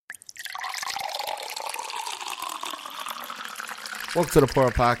Welcome to the Pour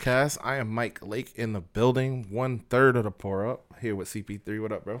Up Podcast. I am Mike Lake in the building, 1/3 of the Pour Up, here with CP3.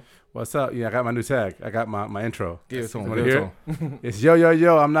 What up, bro? What's up? Yeah, I got my new tag. I got my intro. Give it to him. Want to hear it? It's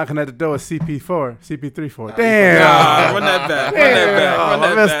yo. I'm knocking at the door. CP4. Damn. Nah, run that back.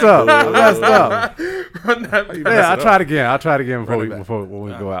 I messed up. Run that back. Yeah, I'll try it again before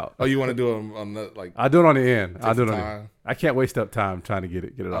we go out. Oh, you want to do it on the, like... I'll do it on the end. I'll do it on the time. end. I can't waste up time trying to get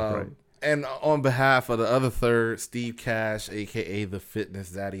it off right. And on behalf of the other third, Steve Cash, a.k.a. the Fitness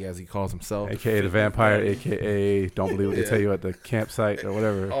Daddy, as he calls himself. A.k.a. the Vampire, a.k.a. don't believe what they tell you at the campsite or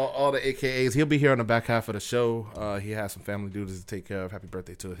whatever. All the AKAs. He'll be here on the back half of the show. He has some family duties to take care of. Happy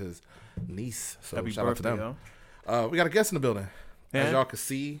birthday to his niece. So Happy shout birthday, out to them. We got a guest in the building. Yeah. As y'all can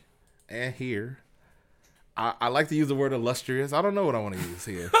see and hear. I like to use the word illustrious. I don't know what I want to use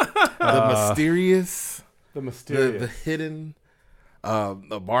here. The mysterious. The hidden.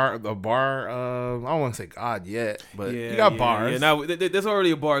 The bar. I don't want to say God yet, but you got bars. Yeah. Now there's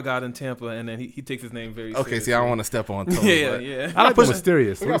already a bar god in Tampa, and then he takes his name very seriously. Okay, see, I don't want to step on toes. Yeah. I like the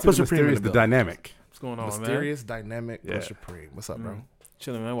mysterious. We got Pusha Preme in the dynamic. What's going on, Mysterious, dynamic, Yeah. Pusha Preme. What's up, bro?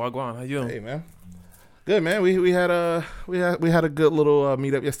 Chilling, man. Wagwan. How you? Hey, man. Good, man. We had a good little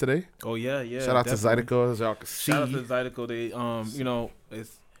meetup yesterday. Oh yeah. Shout out definitely. to Zydeco, as y'all can see. Shout out to Zydeco. They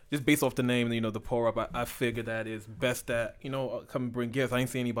it's just based off the name, the pour up. I figured that is best that come and bring gifts. I ain't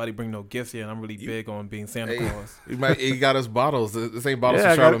seen anybody bring no gifts yet. And I'm really big on being Santa Claus. He got us bottles. This ain't bottles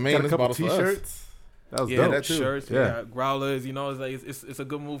Yeah, for Charlamagne. This bottles for us. T-shirts. That was Yeah, dope. that too. shirts. Yeah. We got growlers. It's like it's a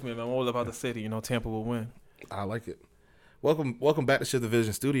good movement. I'm all about the city. Tampa will win. I like it. Welcome back to Shift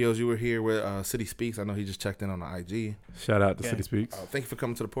Division Studios. You were here with City Speaks. I know he just checked in on the IG. Shout out to Yeah. City Speaks. Thank you for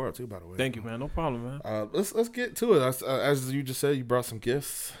coming to the pour up too, by the way. Thank you, man. No problem, man. Let's get to it. As you just said, you brought some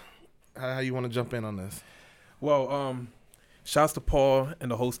gifts. How you want to jump in on this? Well, shouts to Paul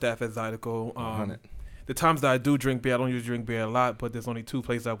and the whole staff at Zydeco. 100. The times that I do drink beer, I don't usually drink beer a lot, but there's only two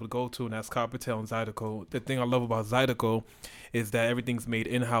places I would go to, and that's Coppertail and Zydeco. The thing I love about Zydeco is that everything's made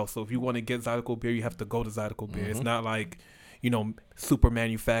in-house. So if you want to get Zydeco beer, you have to go to Zydeco beer. It's not like, super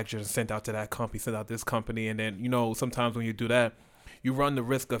manufactured and sent out to that company, sent out this company. And then, sometimes when you do that, you run the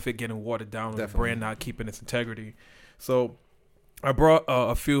risk of it getting watered down and the brand not keeping its integrity. So I brought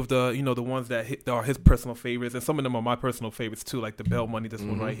a few of the, the ones that are his personal favorites, and some of them are my personal favorites too, like the Bell Money, this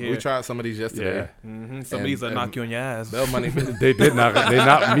one right here. We tried some of these yesterday. Some of these will knock you on your ass. Bell Money. They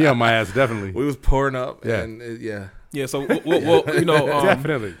knocked me on my ass, definitely. We was pouring up. Yeah. And Yeah, so we'll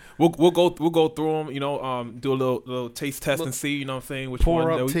Definitely. we'll go through them, do a little taste test and see, what I'm saying, which pour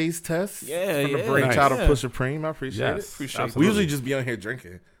one. up taste test. Yeah, from the yeah. brainchild Nice. of Pusha Preme. I appreciate it. Appreciate We usually just be on here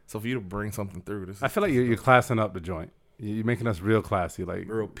drinking. So for you to bring something through, this is I feel like you're classing up the joint. You're making us real classy, like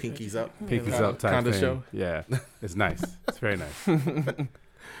real pinkies up. pinkies up type Kinda thing. show. Yeah, it's nice. It's very nice.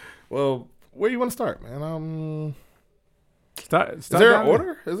 Well, where you want to start, man? Start Is there down an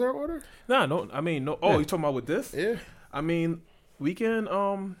order? Is there an order? Nah, no. I mean, no. Oh, Yeah. you talking about with this? Yeah. I mean, we can.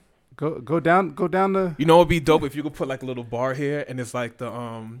 Go down the. It'd be dope if you could put like a little bar here, and it's like the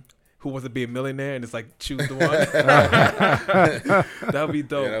Who Wants to Be a Millionaire, and it's like choose the one. That'd be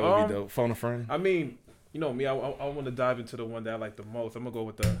dope. Yeah, that would be dope. Phone a friend. I mean, me. I want to dive into the one that I like the most. I'm gonna go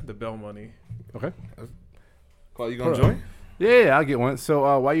with the Bell Money. Okay. Call you gonna join? Yeah, I'll get one.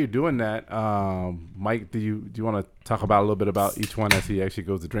 So while you're doing that, Mike, do you want to talk about a little bit about each one as he actually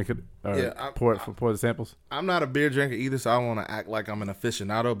goes to drink it? Or pour the samples. I'm not a beer drinker either, so I don't want to act like I'm an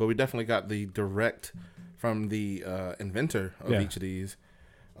aficionado. But we definitely got the direct from the inventor of each of these.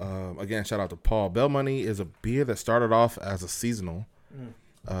 Again, shout out to Paul. Bell Money is a beer that started off as a seasonal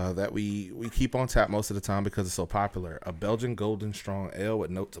that we keep on tap most of the time because it's so popular. A Belgian Golden Strong Ale with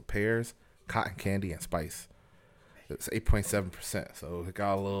notes of pears, cotton candy, and spice. It's 8.7%, so it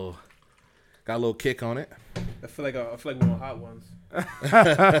got a little kick on it. I feel like one of the hot ones.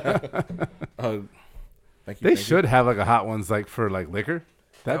 Thank you. They should have like a hot ones like for like liquor.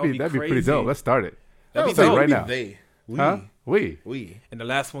 That'd be pretty crazy. dope. Let's start it. That'd be Say dope. right now. They. We. Huh? We. And the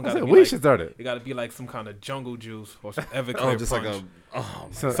last one I got to said be we like, should start it. it got to be like some kind of jungle juice or some Everclear Oh, just punch.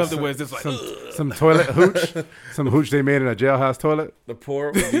 like Something where it's just like some toilet hooch, some hooch they made in a jailhouse toilet. the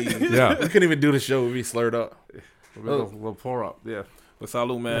pour would be. Yeah, We couldn't even do the show. We'd be slurred up. we'll pour up. Yeah. But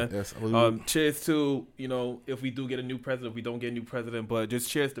salute, man. Yes. Cheers to, if we do get a new president, if we don't get a new president, but just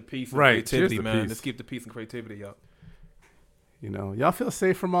cheers to peace and Right, creativity, cheers to man. peace. Let's keep the peace and creativity up. Y'all feel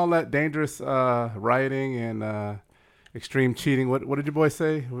safe from all that dangerous rioting and extreme cheating. What did your boy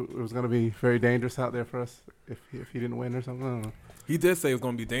say? It was going to be very dangerous out there for us if he didn't win or something. I don't know. He did say it was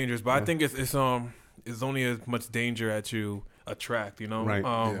going to be dangerous, but I think it's only as much danger as you attract,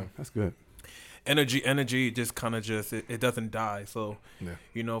 Right. That's good. Energy just kind of it doesn't die. So,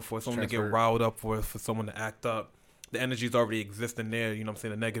 for someone to get riled up, for someone to act up, the energies already existing there. You know what I'm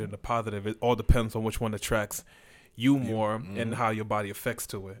saying? The negative and the positive. It all depends on which one attracts you more and how your body affects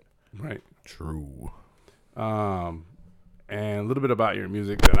to it. Right. True. And a little bit about your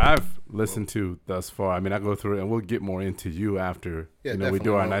music that I've listened to thus far. I mean, I go through it, and we'll get more into you after we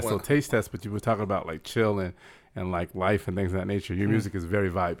do our nice little taste test. But you were talking about like chill and like life and things of that nature. Your music is very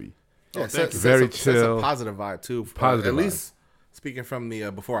vibey. Yeah, very chill. It's a positive vibe too. Positive, at least speaking from the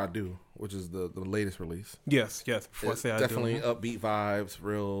Before I Do, which is the latest release. Yes. Before I say I do. Definitely upbeat vibes,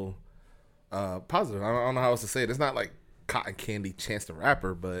 real positive. I don't know how else to say it. It's not like cotton candy Chance the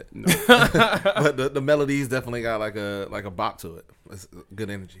Rapper, but but the melodies definitely got like a bop to it. It's good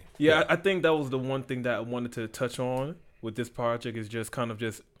energy. Yeah, I think that was the one thing that I wanted to touch on with this project is just kind of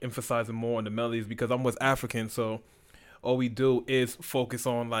just emphasizing more on the melodies because I'm West African, so all we do is focus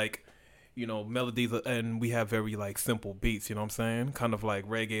on like, melodies, and we have very like simple beats, you know what I'm saying? Kind of like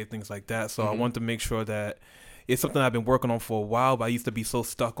reggae, things like that. So I want to make sure that it's something I've been working on for a while, but I used to be so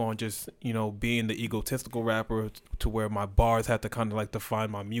stuck on just, being the egotistical rapper to where my bars had to kind of like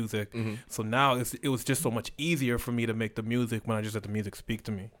define my music. So now it was just so much easier for me to make the music when I just let the music speak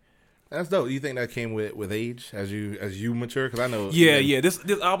to me. That's dope. You think that came with age as you mature? Because I know. Yeah. This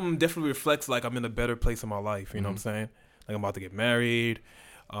album definitely reflects like I'm in a better place in my life. You know what I'm saying? Like I'm about to get married.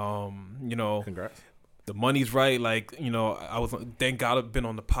 Congrats. The money's right. Like, I was, thank God I've been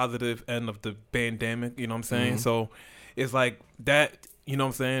on the positive end of the pandemic. You know what I'm saying? So it's like that, you know what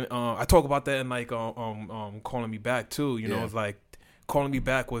I'm saying? I talk about that in like, Calling Me Back too. It's like Calling Me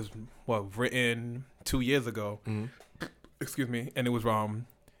Back was written 2 years ago. Excuse me. And it was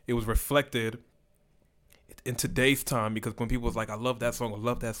reflected in today's time because when people was like, I love that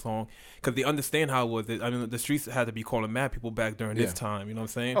song, because they understand how it was. I mean, the streets had to be calling mad people back during this time. You know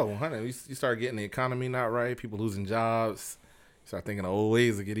what I'm saying? Oh, 100. You start getting the economy not right, people losing jobs. You start thinking of old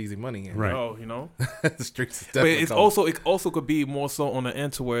ways to get easy money in. Right. Oh, the streets is definitely it also could be more so on the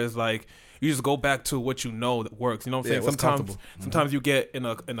end to where it's like you just go back to what you know that works. You know what I'm saying? Sometimes you get in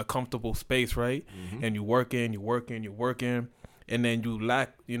a comfortable space, right? And you're working, and then you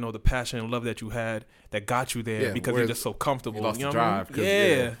lack, the passion and love that you had that got you there because you're just so comfortable. You lost the drive.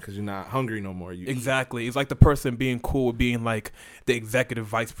 Because you're not hungry no more. Exactly. It's like the person being cool with being like the executive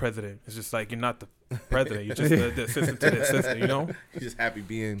vice president. It's just like you're not the president. You're just the assistant to the assistant, You're just happy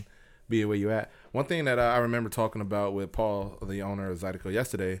being where you at. One thing that I remember talking about with Paul, the owner of Zydeco,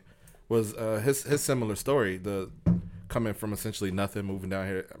 yesterday was his similar story. The coming from essentially nothing, moving down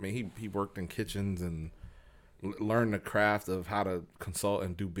here. I mean, he worked in kitchens and learn the craft of how to consult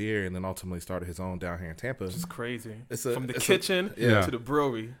and do beer, and then ultimately started his own down here in Tampa. It's crazy. From the kitchen to the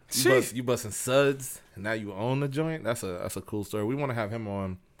brewery. You busting suds, and now you own the joint. That's a cool story. We want to have him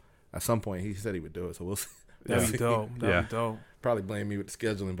on at some point. He said he would do it, so we'll see. That'd be dope. That'd be dope. Probably blame me with the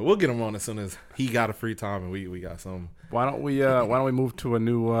scheduling, but we'll get him on as soon as he got a free time and we got some. Why don't we move to a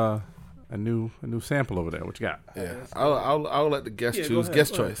new sample over there? What you got? Yeah, I'll let the guest choose.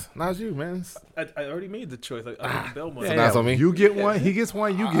 Guest choice. Now it's you, man. I already made the choice. I got the bell money. So now it's on me. You get one. He gets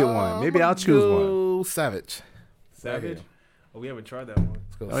one. You get one. Maybe I'll choose one. Savage. Oh, we haven't tried that one.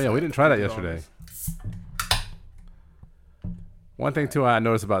 Oh yeah, we didn't try that yesterday. One thing too I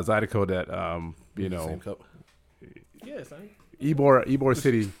noticed about Zydeco that Same cup. Yes, Ybor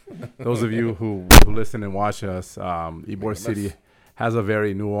City. Those of you who listen and watch us, Ybor City has a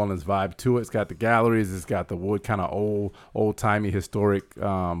very New Orleans vibe to it. It's got the galleries. It's got the wood kind of old-timey historic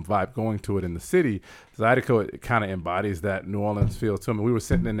vibe going to it in the city. Zydeco, it kind of embodies that New Orleans feel to me. We were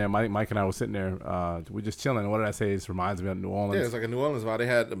sitting in there. Mike and I were sitting there. We just chilling. What did I say? It reminds me of New Orleans. Yeah, it's like a New Orleans vibe. They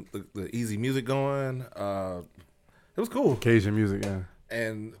had the easy music going. It was cool. Cajun music, yeah.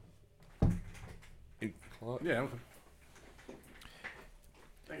 And yeah.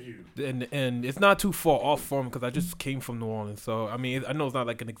 Thank you. And it's not too far off from because I just came from New Orleans, so I mean I know it's not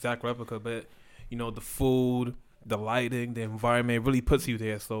like an exact replica, but the food, the lighting, the environment really puts you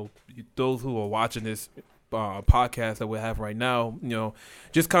there. So those who are watching this podcast that we have right now,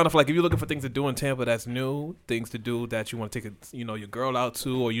 just kind of like if you're looking for things to do in Tampa that's new, things to do that you want to take your girl out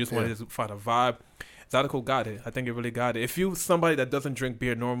to, or you just want to find a vibe. Zydeco got it. I think it really got it. If you're somebody that doesn't drink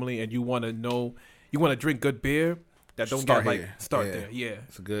beer normally and you want to drink good beer, that don't start get here. Start there. Yeah,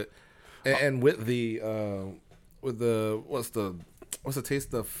 it's a good. And with the what's the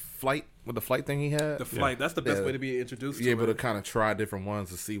taste? The flight with the flight thing he had. The flight. That's the best way to be introduced. You're able to kind of try different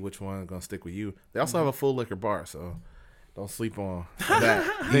ones to see which one is gonna stick with you. They also have a full liquor bar, so don't sleep on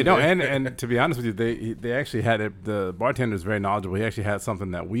that. They don't. And to be honest with you, they actually had it. The bartender is very knowledgeable. He actually had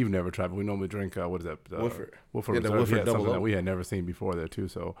something that we've never tried. But we normally drink what is that? Woodford. Reserve. The Woodford he had Double something O. that we had never seen before there too.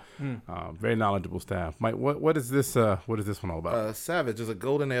 So very knowledgeable staff. Mike, what is this? What is this one all about? Savage is a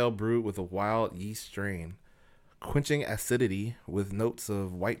golden ale brewed with a wild yeast strain quenching acidity with notes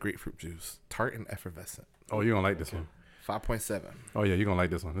of white grapefruit juice, tart and effervescent. Oh, you're going to like this one. 5.7. Oh, yeah, you're going to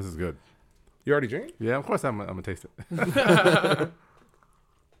like this one. This is good. You already drink? Yeah, of course I'm going to taste it.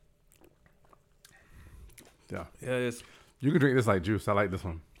 Yeah. Yeah, it's You can drink this like juice. I like this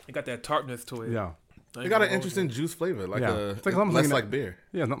one. it got that tartness to it. Yeah. It got an interesting juice flavor, like It's like almost less like like beer.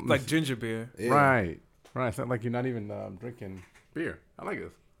 Yeah. No, like ginger beer. Yeah. Right. It's not like you're not even drinking beer. I like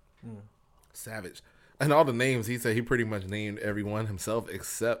this. Savage. And all the names, he said he pretty much named everyone himself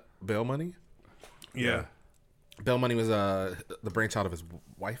except Bell Money. Yeah. Bell Money was the brainchild of his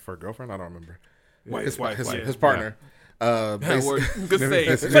wife or girlfriend. I don't remember. His wife, His partner. Good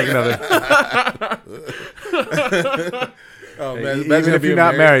save. Take another. Oh, man, Even if you're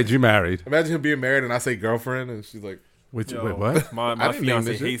not married, you married. Imagine him being married and I say girlfriend and she's like, Wait, Yo, what? My I didn't name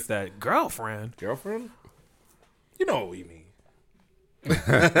fiance this shit. hates that girlfriend. girlfriend? You know what we mean.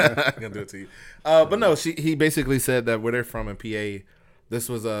 I'm gonna do it to you. But no, he basically said that where they're from in PA, this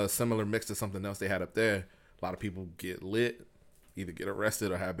was a similar mix to something else they had up there. A lot of people get lit, either get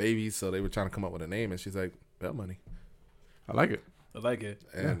arrested or have babies, so they were trying to come up with a name, and she's like, Bell Money. I like it. I like it.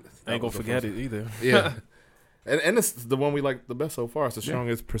 And I ain't gonna forget it either. Yeah. And it's the one we like the best so far. It's the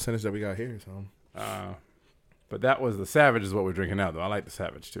strongest percentage that we got here. So, But that was the Savage is what we're drinking now, though. I like the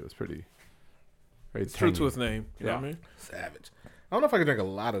Savage, too. It's pretty... Very It's true tangy. to his name. You know what I mean? Savage. I don't know if I could drink a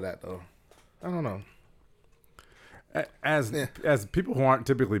lot of that, though. I don't know. As people who aren't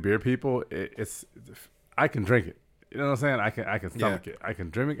typically beer people, it's I can drink it. You know what I'm saying? I can stomach it. I can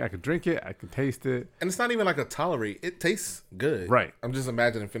drink it. I can taste it. And it's not even like a tolerate. It tastes good. Right. I'm just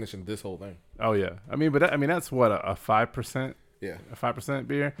imagining finishing this whole thing. Oh yeah. I mean, that's what a 5%. Yeah. A 5%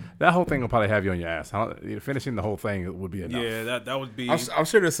 beer. That whole thing will probably have you on your ass. Finishing the whole thing would be enough. Yeah, that would be. I'm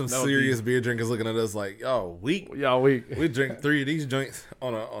sure there's some that would serious beer drinkers looking at us like, yo, we drink 3 of these joints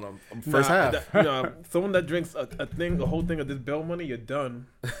on a first half. Someone that drinks a whole thing of this Bell Money, you're done.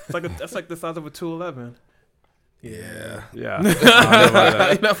 It's like that's like the size of a 211. Yeah. Yeah.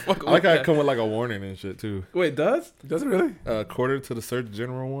 I like how it come with like a warning and shit too. Wait, does Does it really? Quarter to the Surgeon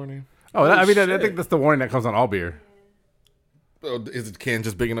General warning. Oh, I shit. think that's the warning that comes on all beer. Oh, is the can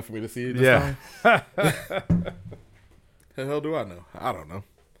just big enough for me to see it? Yeah. The hell do I know? I don't know.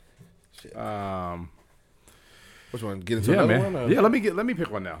 Shit. Which one? Get into another one? Or? Yeah, let me pick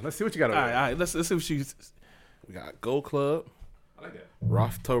one now. Let's see what you got over all there. right. Let's see what she's. We got Gold Club, I like that.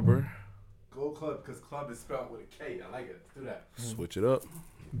 Rothtober. Gold Club, because club is spelled with a K. I like it. Let's do that. Switch it up.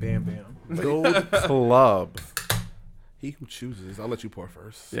 Bam bam. Gold Club. He who chooses. I'll let you pour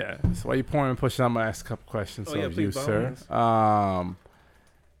first. Yeah. So while you pouring, push, I'm gonna ask a couple questions of you, please, by all sir. means.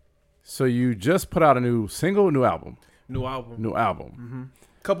 So you just put out a new single, new album. New album. Mm-hmm.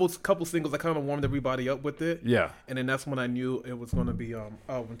 Couple singles. I kind of warmed everybody up with it. Yeah. And then that's when I knew it was gonna be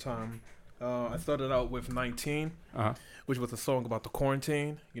album time. I started out with 19, which was a song about the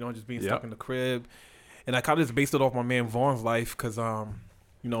quarantine. You know, just being stuck in the crib, and I kind of just based it off my man Vaughn's life because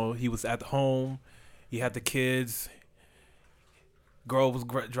he was at home, he had the kids. Girl was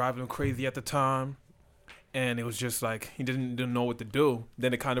driving him crazy at the time, and it was just like he didn't know what to do.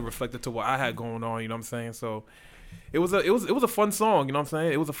 Then it kind of reflected to what I had going on. You know what I'm saying? So it was a fun song. You know what I'm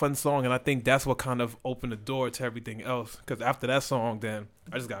saying? It was a fun song, and I think that's what kind of opened the door to everything else. Because after that song, then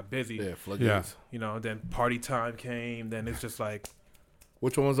I just got busy. Yeah, floodgates. You know, then Party Time came. Then it's just like,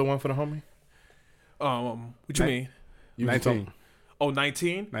 Which one was the one for the homie? what you mean? 19. Oh,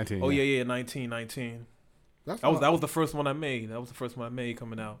 19? 19. Oh yeah, 19. That was the first one I made. That was the first one I made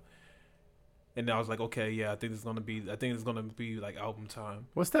coming out. And I was like, okay, yeah, I think it's gonna be like album time.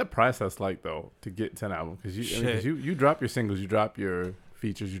 What's that process like though to get to an album? Because you drop your singles, you drop your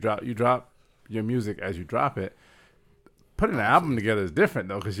features, you drop your music as you drop it. Putting an album together is different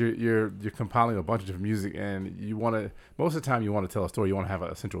though, because you're compiling a bunch of different music, and most of the time you want to tell a story. You want to have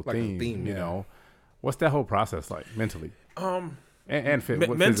a central theme. You know, what's that whole process like mentally?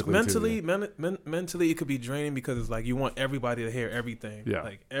 Mentally, it could be draining because it's like you want everybody to hear everything. Yeah.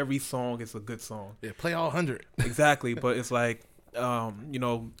 Like every song is a good song. Yeah, play all 100. Exactly, but it's like me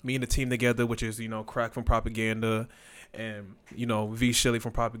and the team together, which is Crack from Propaganda, and V Shilly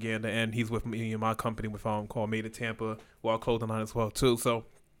from Propaganda, and he's with me in my company with called Made in Tampa, Wild Clothing Line as well too. So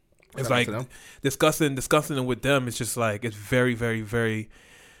it's like discussing it with them. It's just like it's very, very, very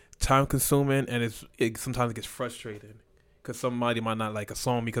time consuming, and sometimes it gets frustrating. Because somebody might not like a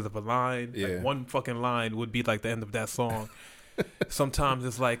song because of a line. Yeah. Like one fucking line would be like the end of that song. Sometimes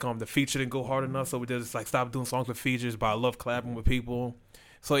it's like the feature didn't go hard enough, so we just like stop doing songs with features. But I love collaborating with people,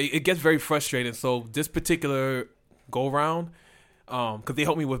 so it gets very frustrating. So this particular go round, because they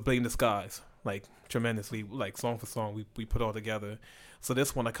helped me with Blame the Skies like tremendously, like song for song we put all together. So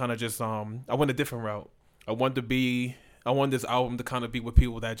this one I kind of just I went a different route. I want this album to kind of be with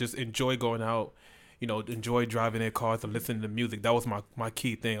people that just enjoy going out, enjoy driving their cars and listening to music. That was my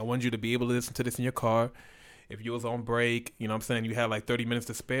key thing. I wanted you to be able to listen to this in your car. If you was on break, you know what I'm saying, you had like 30 minutes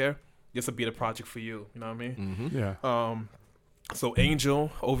to spare, this would be the project for you. You know what I mean? Mm-hmm. Yeah. So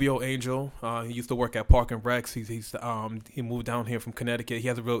OVO Angel, he used to work at Park and Recs. He moved down here from Connecticut. He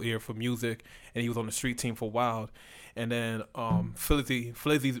has a real ear for music, and he was on the street team for Wild. And then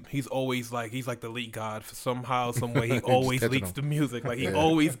Flizzy, he's always like, he's like the lead god for somehow, some way. He always leaks the music. Like he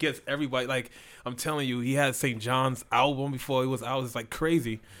always gets everybody. Like I'm telling you, he had St. John's album before it was out. It's like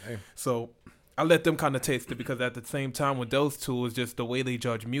crazy. Damn. So I let them kind of taste it, because at the same time with those two, it's just the way they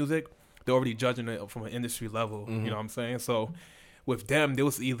judge music. They're already judging it from an industry level. Mm-hmm. You know what I'm saying? So with them, they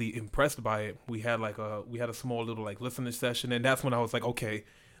was really impressed by it. We had a small little like listening session, and that's when I was like, okay,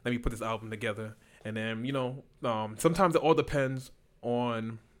 let me put this album together. And then sometimes it all depends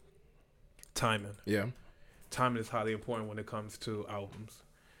on timing. Yeah, timing is highly important when it comes to albums.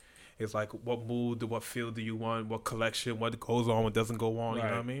 It's like what mood, what feel do you want, what collection, what goes on, what doesn't go on. Right. You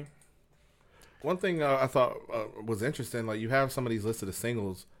know what I mean? One thing I thought was interesting, like you have some of these listed as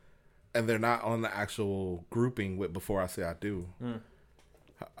singles, and they're not on the actual grouping with Before I Say I Do.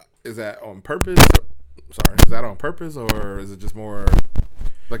 Is that on purpose? Sorry, is that on purpose, or is it just more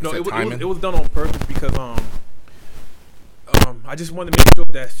like no? You said, it was done on purpose because I just wanted to make sure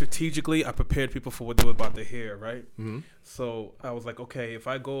that strategically I prepared people for what they were about to hear, right? Mm-hmm. So I was like, okay, if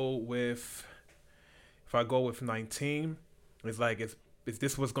I go with 19, it's like is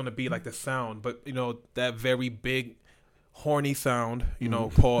this was going to be like the sound, but that very big horny sound,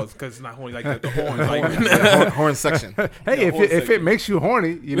 pause, because it's not horny like the horn, like horn section. Hey, if it makes you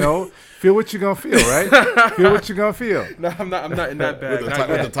horny, feel what you're gonna feel, right? Feel what you're gonna feel. No, I'm not in that bag.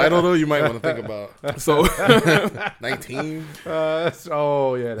 With the title though, you might want to think about. So 19.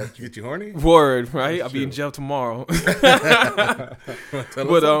 Oh yeah, that's get you horny. Word, right? I'll be in jail tomorrow. But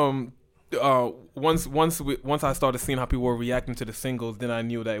once I started seeing how people were reacting to the singles, then I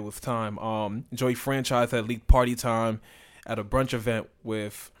knew that it was time. Joey Franchise had leaked Party Time at a brunch event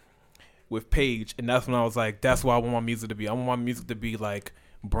with Paige, and that's when I was like, that's what I want my music to be. I want my music to be like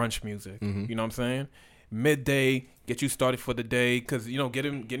brunch music. Mm-hmm. You know what I'm saying? Midday, get you started for the day, because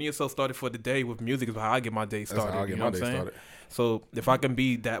getting yourself started for the day with music is how I get my day started. That's how I get my day started. So if I can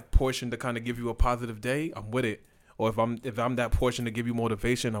be that portion to kind of give you a positive day, I'm with it. Or if I'm that portion to give you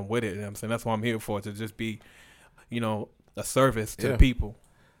motivation, I'm with it. You know what I'm saying? That's what I'm here for, to just be, a service to the people.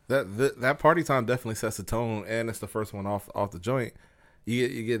 That Party Time definitely sets the tone, and it's the first one off the joint.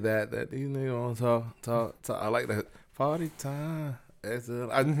 You get that talk. I like that Party Time.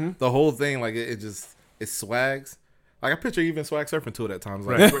 The whole thing, like it swags. Like I picture even swag surfing to it at times.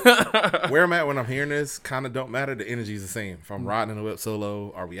 Like where I'm at when I'm hearing this kind of don't matter. The energy's the same. If I'm riding in the whip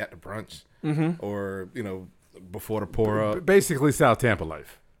solo, are we at the brunch, or before the pour up? Basically, South Tampa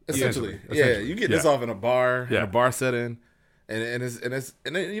life. Essentially. Yeah. You get this off in a bar, in a bar setting, and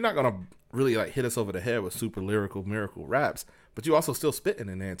you're not gonna really like hit us over the head with super lyrical miracle raps, but you also still spitting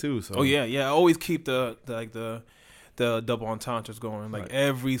in there too. So I always keep the double entendres going. Like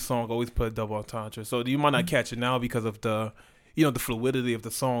every song always put a double entendre. So you might not catch it now because of the the fluidity of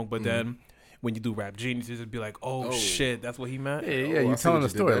the song, but then when you do Rap Geniuses, it'd be like, oh shit, that's what he meant. Yeah, you're telling the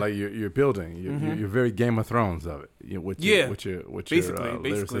story like you're building. You're very Game of Thrones of it. With your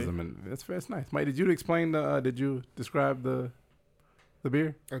lyricism, and that's nice. Mike, did you explain did you describe the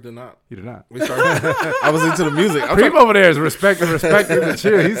beer? I did not. You did not. We started. I was into the music. Preme over there is respecting the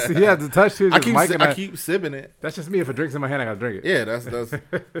chill. He has to touch his mic. I keep sipping it. That's just me. If it drinks in my hand, I gotta drink it. Yeah, that's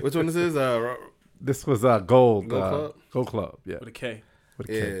which one this is? This was Gold Club. Gold Club. Yeah, with a K.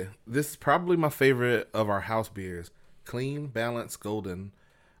 Yeah, this is probably my favorite of our house beers. Clean, balanced, golden,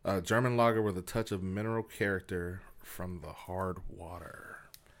 German lager with a touch of mineral character from the hard water.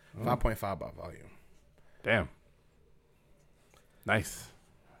 5.5 by volume. Damn. Nice.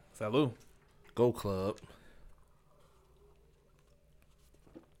 Salud. Gold Club.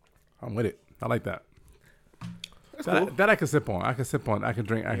 I'm with it. I like that. That's cool. That I can sip on. I can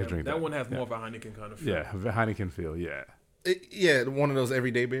drink. I can drink that. That one has more of a Heineken kind of feel. Yeah, a Heineken feel. Yeah. One of those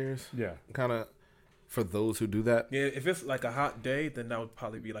everyday beers. Yeah. Kind of for those who do that. Yeah, if it's like a hot day, then that would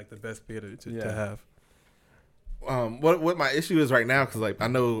probably be like the best beer to have. What my issue is right now, because like I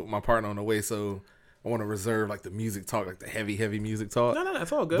know my partner on the way, so I want to reserve like the music talk, like the heavy music talk. No,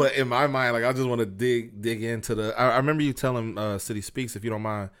 that's all good. But in my mind, like I just want to dig into the. I remember you telling City Speaks, if you don't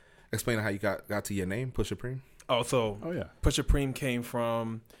mind explaining how you got to your name, Pusha Preme. Oh yeah, Pusha Preme came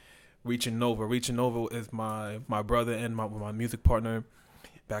from Reaching Nova. Reaching Nova is my brother and my music partner.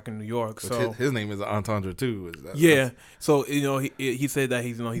 back in New York. Which So his name is Entendre too. So he said that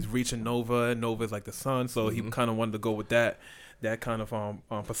he's reaching Nova, and Nova is like the sun. So he kind of wanted to go with that kind of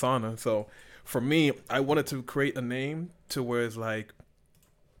persona. So for me, I wanted to create a name to where it's like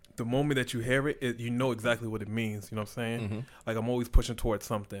the moment that you hear it, you know exactly what it means. You know what I'm saying? Mm-hmm. Like I'm always pushing towards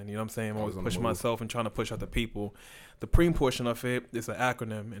something. You know what I'm saying? I'm always pushing myself and trying to push other people. The Preme portion of it is an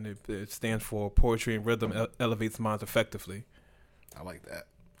acronym, and it stands for Poetry and Rhythm Elevates Minds Effectively. I like that.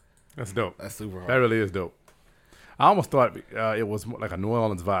 That's dope. That's super hard. That really is dope. I almost thought it was like a New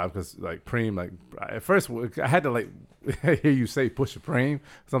Orleans vibe because like Preme, like at first I had to like hear you say Pusha Preme,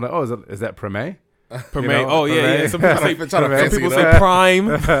 so I'm like, oh, is that Preme? Preme. You know, Oh yeah. Some people say Prime. Pusha Prime.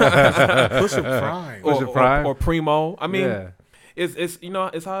 Pusha Prime. Or Primo. I mean, it's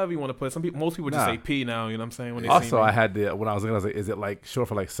it's however you want to put it. Most people just say P now. You know what I'm saying? When they also, I had when I was looking, I was like, is it like short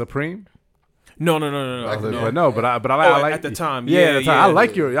for like Supreme? No. But I like at the time. I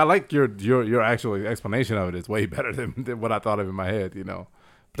like your actual explanation of it. It's way better than what I thought of in my head. You know.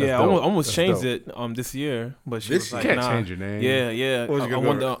 I almost changed it this year, but she was like, can't nah. change your name. Yeah. I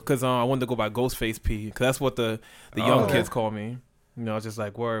wanted to go by Ghostface P because that's what the young kids call me. You know, it's just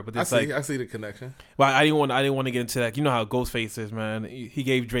like word. But it's I see the connection. Well, I didn't want to get into that. You know how Ghostface is, man. He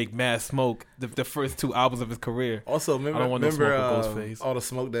gave Drake mad smoke the first 2 albums of his career. Also, remember I don't want no smoke with Ghostface. All the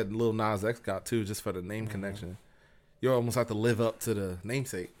smoke that Lil Nas X got too, just for the name connection. You almost have to live up to the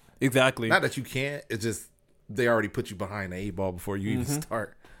namesake. Exactly. Not that you can't. It's just they already put you behind the 8 ball before you even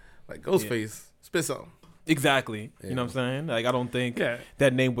start. Like Ghostface, spit something. Exactly. Yeah. You know what I'm saying? Like I don't think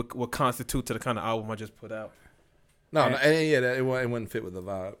that name would constitute to the kind of album I just put out. It wouldn't fit with the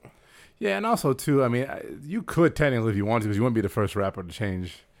vibe. Yeah, and also too, I mean, you could technically if you wanted to, because you wouldn't be the first rapper to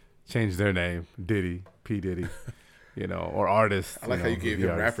change their name, Diddy, P Diddy, you know, or artist. I like how you gave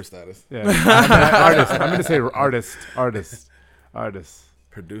him rapper status. Yeah, artist. I'm going to say artist.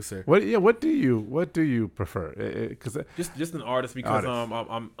 Producer. What do you prefer? Because just an artist because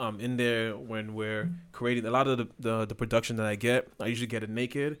I'm in there when we're creating a lot of the production that I get. I usually get it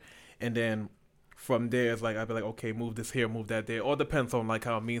naked, and then from there it's like I'd be like, okay, move this here, move that there. All depends on like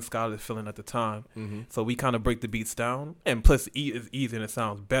how me and Scott is feeling at the time. So we kind of break the beats down, and plus it's easy and it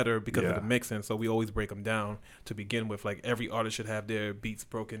sounds better because of the mixing. So we always break them down to begin with. Like every artist should have their beats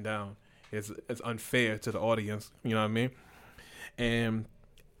broken down. It's unfair to the audience. You know what I mean? And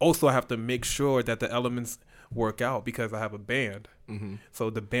also, I have to make sure that the elements work out because I have a band. So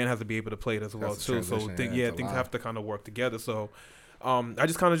the band has to be able to play it as well too. So things have to kind of work together. So I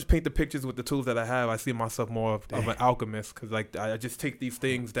just kind of paint the pictures with the tools that I have. I see myself more of an alchemist because like I just take these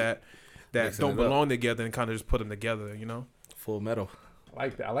things that don't belong together and kind of just put them together. You know, Full Metal. I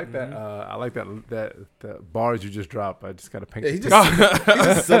like that. I like that bars you just dropped. I just gotta paint. He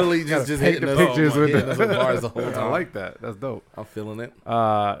just subtly just paint the pictures with the bars the whole time. I like that. That's dope. I'm feeling it.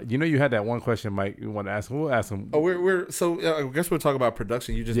 You had that one question, Mike. You want to ask him? We'll ask him. Oh, I guess we'll talk about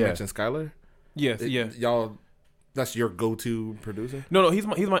production. You just mentioned Skylar. Yes, y'all. That's your go-to producer? No, he's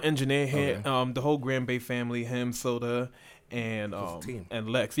my engineer here. Okay. The whole Grand Bay family, him, Soda, and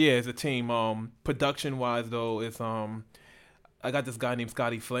Lex. Yeah, it's a team. Production wise though, it's I got this guy named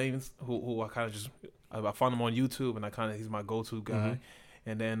Scotty Flames who I kind of I found him on YouTube and he's my go-to guy.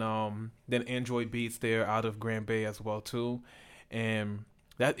 And then Android Beats there out of Grand Bay as well too. And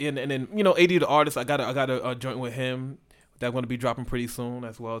then AD the artist, I got a joint with him that's going to be dropping pretty soon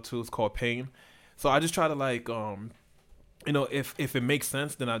as well too. It's called Pain. So I just try to like if it makes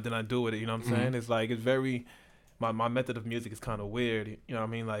sense then I do it. You know what I'm saying? It's like it's very my method of music is kind of weird. You know what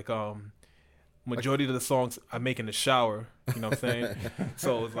I mean? Like majority of the songs I make in the shower. You know what I'm saying?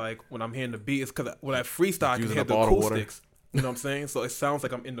 So it's like when I'm hearing the beat, it's because when I freestyle, I can hear the acoustics. You know what I'm saying? So it sounds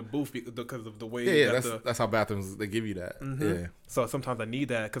like I'm in the booth because of the way. That's how bathrooms they give you that. Yeah. So sometimes I need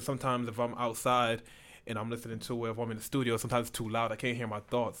that because sometimes if I'm outside and I'm listening to it, if I'm in the studio, sometimes it's too loud. I can't hear my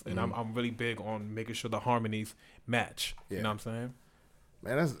thoughts, and I'm really big on making sure the harmonies match. Yeah. You know what I'm saying?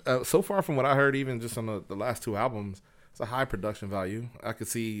 Man, that's so far from what I heard, even just on the last 2 albums, it's a high production value. I could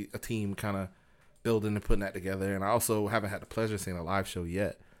see a team kind of building and putting that together, and I also haven't had the pleasure of seeing a live show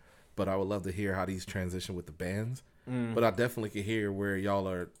yet, but I would love to hear how these transition with the bands. But I definitely can hear where y'all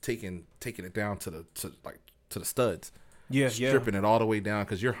are taking it down to the studs. Stripping it all the way down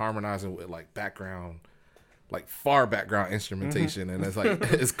because you're harmonizing with like background, like far background instrumentation, and it's like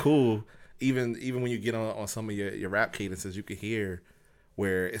it's cool. Even when you get on some of your rap cadences, you can hear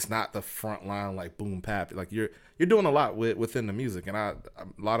where it's not the front line like boom pap. Like you're doing a lot within the music, and a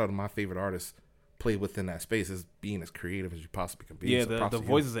lot of my favorite artists play within that space as being as creative as you possibly can be. Yeah, so the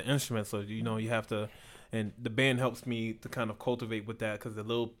voice is an instrument, so you have to, and the band helps me to kind of cultivate with that because the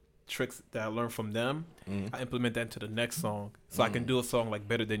little tricks that I learned from them, I implement that into the next song, so I can do a song like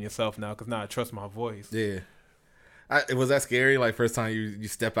Better Than Yourself now, because now I trust my voice. Yeah. Was that scary? Like first time you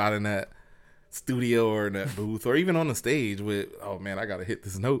step out in that studio or in that booth or even on the stage with, oh man, I gotta hit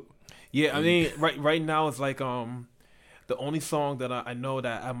this note. Yeah, I mean, right now it's like the only song that I know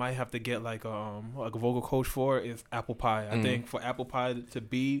that I might have to get like a vocal coach for is Apple Pie. I think for Apple Pie to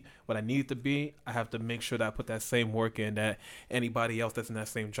be what I need it to be, I have to make sure that I put that same work in that anybody else that's in that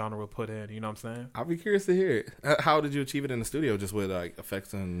same genre will put in. You know what I'm saying? I'll be curious to hear it. How did you achieve it in the studio? Just with like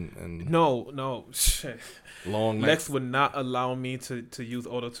effects and No, shit. Long Lex would not allow me to use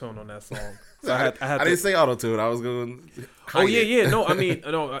autotune on that song. So I didn't say auto-tune. I was going. Oh yeah. No, I mean,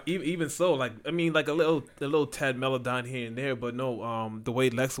 no. Even so, like I mean, like a little tad melodine here and there, but no. The way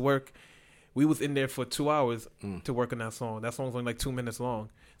Lex work, we was in there for 2 hours to work on that song. That song's only like 2 minutes long.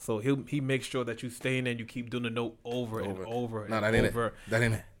 So he makes sure that you stay in there and you keep doing the note over and over. No, and that ain't over. it. That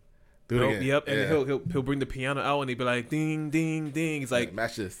ain't it. Do it again. Yep, and he'll bring the piano out and he'll be like ding ding ding. He's like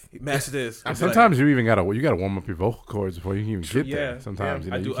match this. Sometimes you gotta warm up your vocal cords before you can even get there. Sometimes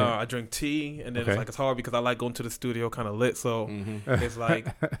I do. I drink tea, and then it's like it's hard because I like going to the studio kind of lit. So it's like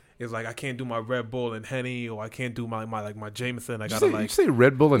I can't do my Red Bull and Henny, or I can't do my Jameson. I gotta you say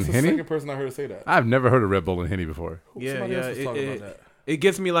Red Bull and Henny. Henny? The second person I heard say that. I've never heard of Red Bull and Henny before. Somebody else was talking about that. It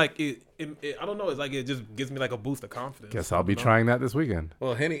gives me like I don't know. It's like it just gives me like a boost of confidence. Guess I'll be trying that this weekend.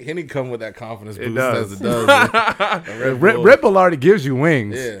 Well, Henny come with that confidence boost does. as it does. Red Bull already gives you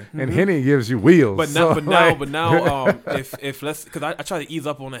wings, and Henny gives you wheels. But now, if let's, because I try to ease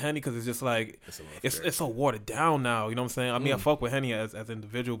up on the Henny because it's just like it's so watered down now. You know what I'm saying? I mean, I fuck with Henny as an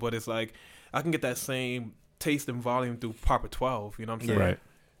individual, but it's like I can get that same taste and volume through Proper 12. You know what I'm saying? Right.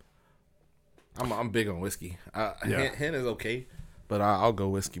 I'm big on whiskey. Hen is okay, but I'll go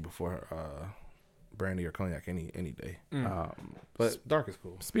whiskey before brandy or cognac any day. But dark is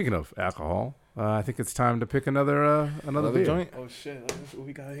cool. Speaking of alcohol, I think it's time to pick another beer. Joint. Oh shit! What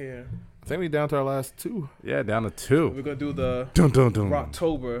we got here? I think we down to our last 2. Yeah, down to 2. We're gonna do the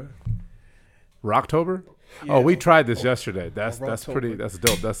Rocktober. Rocktober? Yeah. Oh, we tried this yesterday. That's Rocktober. pretty. That's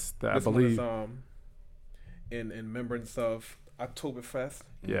dope. I believe. One is, in remembrance of Oktoberfest.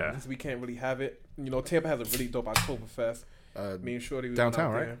 Yeah. Since we can't really have it. You know, Tampa has a really dope Oktoberfest. Me and Shorty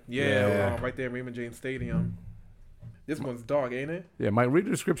downtown, right? There. Yeah. Right there in Raymond James Stadium. This one's dark, ain't it? Yeah, Mike, read the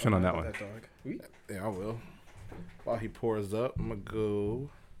description on that one. Yeah, I will. While he pours up, I'm gonna go.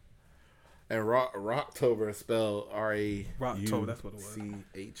 And Rocktober is spelled Rocktober, that's what it was.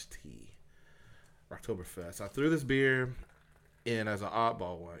 C-H-T. Oktoberfest. I threw this beer in as an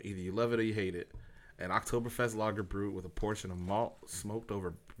oddball one. Either you love it or you hate it. An Oktoberfest lager brewed with a portion of malt smoked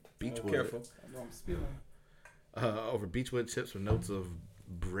over beechwood. Careful. I'm spilling. Over beechwood chips with notes of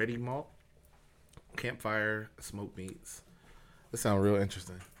bready malt, campfire, smoked meats. This sounds real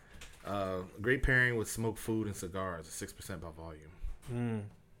interesting. Great pairing with smoked food and cigars. 6% by volume.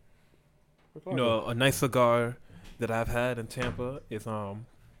 You know, a nice cigar that I've had in Tampa is I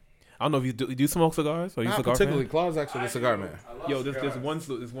don't know if you do smoke cigars or you cigar particularly. fan? Claude's actually the cigar man. Yo, there's one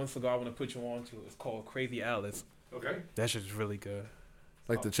cigar I want to put you on to. It's called Crazy Alice. Okay. That shit's really good.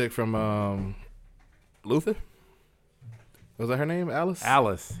 Like the chick from Luther. Was that her name? Alice?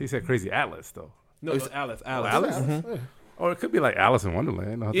 Alice. He said Crazy Atlas, though. No, Alice. Alice? Yeah. Or it could be like Alice in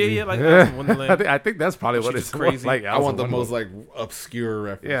Wonderland. Yeah, like Alice in Wonderland. I think that's probably what it's crazy. like. I want the most like obscure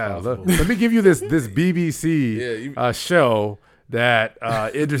reference. Yeah, let me give you this BBC show that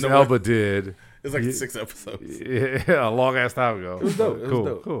Idris Elba did. It's like 6 episodes. Yeah, a long ass time ago. It was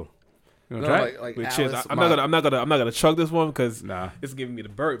dope. Cool. You No, wanna try? like Wait, Alice, cheers. I'm not gonna chug this one because it's giving me the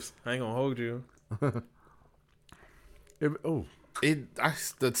burps. I ain't gonna hold you.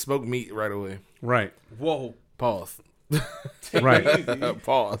 The smoked meat right away. Right. Whoa. Pause. Right.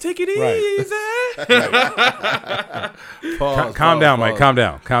 Pause. Take it easy. Pause. Calm down, Mike. Calm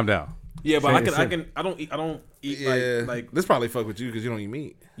down. Yeah, but Say- I don't eat like this probably fuck with you because you don't eat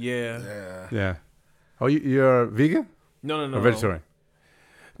meat. yeah. Yeah. Oh, you're vegan? No. Or vegetarian?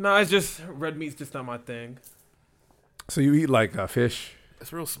 No, it's just red meat's just not my thing. So you eat like fish?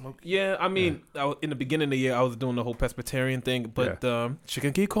 It's real smoky. Yeah, I mean, in the beginning of the year, I was doing the whole pescatarian thing, but she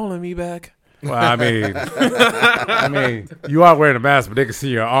can keep calling me back. Well, I mean, you are wearing a mask, but they can see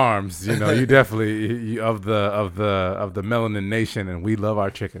your arms. You know, you definitely of the melanin nation, and we love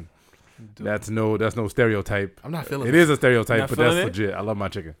our chicken. Dude. That's no stereotype. I'm not feeling it. It is a stereotype, but that's it? legit. I love my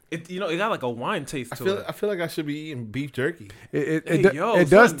chicken. It got like a wine taste to it. I feel like I should be eating beef jerky.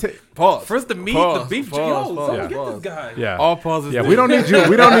 It does. Pause. First the meat, Pause. the beef. Pause. Get this guy. Yeah. All pauses. Yeah, we don't need you.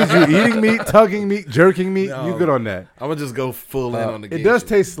 We don't need you eating meat, tugging meat, jerking meat. No. You good on that? I'm gonna just go full in on the game. It does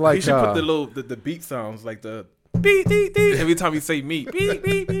taste like You should put the beat sounds like the. beep, beep, beep. Every time you say meat, beep,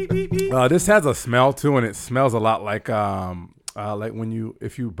 beep, beep, beep, beep. This has a smell too, and it smells a lot like when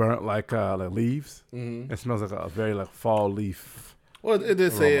if you burnt like leaves. It smells like a very like fall leaf. Well, it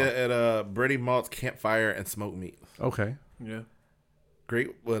did say at Bready Malt's campfire and smoked meat. Okay. Yeah.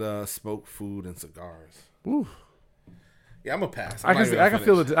 Great with smoked food and cigars. Ooh. Yeah, I'm a pass. I can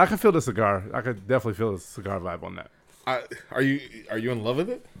feel it. I can feel the cigar. I could definitely feel the cigar vibe on that. Are you in love with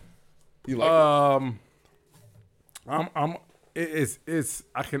it? You like it? It's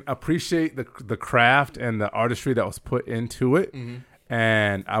I can appreciate the craft and the artistry that was put into it,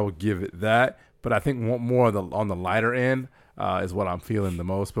 and I would give it that. But I think more on the lighter end is what I'm feeling the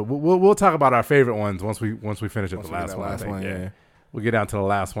most. But we'll talk about our favorite ones once we finish the last one. Yeah. We'll get down to the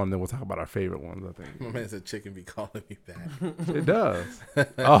last one, then we'll talk about our favorite ones, I think. My man said chicken be calling me that. It does.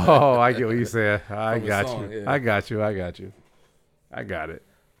 Oh, I get what you said. I From got the song, you. yeah. I got you. I got it.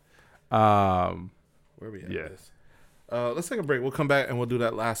 Where we at? Yeah. This? Let's take a break. We'll come back and we'll do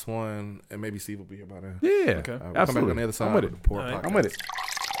that last one, and maybe Steve will be here by then. Yeah, Okay. We'll absolutely. come back on the other side. I'm with of it. the Pour All right. Podcast. I'm with it.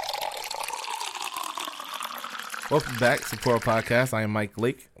 Welcome back to Pour Podcast. I am Mike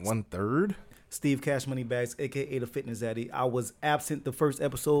Lake, 1/3. Steve Cash Money Bags, a.k.a. the Fitness Addy. I was absent the first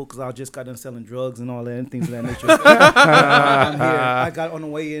episode because I just got done selling drugs and all that and things of that nature. I'm here. I got on the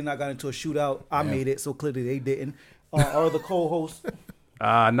way in. I got into a shootout. I made it, so clearly they didn't. Our other co-host.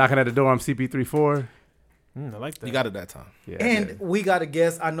 Knocking at the door. I'm CP34. I like that. You got it that time. Yeah. And we got a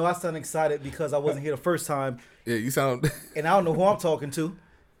guest. I know I sound excited because I wasn't here the first time, Yeah, you sound. and I don't know who I'm talking to.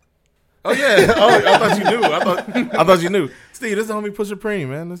 Oh yeah. Oh, I thought you knew. I thought you knew. Steve, this is the homie Pusha Preme,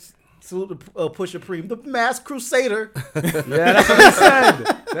 man. This... Salute to Pusha Preme, the Masked Crusader. Yeah, that's what we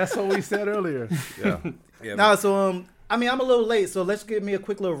said. That's what we said earlier. Yeah. Yeah, Now, so I mean, I'm a little late, so let's give me a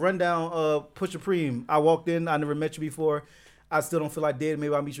quick little rundown of Pusha Preme. I walked in, I never met you before. I still don't feel I did.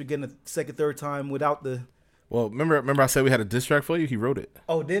 Maybe I'll meet you again the second, third time without the. Well, remember I said we had a diss track for you? He wrote it.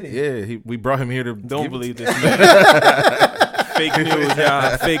 Oh, did he? Yeah, we brought him here to Don't give believe it this. Fake news,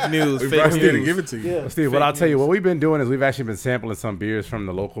 y'all. Fake news. We Fake brought him here to news. give it to you. Yeah. Steve, what I'll tell you, what we've been doing is we've actually been sampling some beers from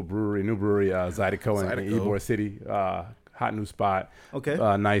the local new brewery, Zydeco in Zydeco. Ybor City. Hot new spot. Okay.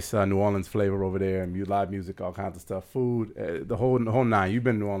 Nice New Orleans flavor over there, and live music, all kinds of stuff, food, the whole nine. You've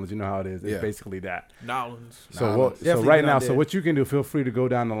been to New Orleans, you know how it is. It's Yeah. basically that. Nolans. So Definitely right been now, out so there. what you can do, feel free to go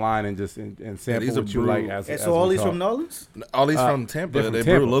down the line and just and sample these are what you like. brewed. And so all these from New Orleans? All these from Tampa. they're from They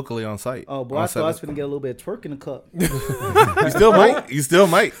Tampa. brew locally on site. Oh, boy, On I thought I was set. finna get a little bit of twerk in the cup. You still might. You still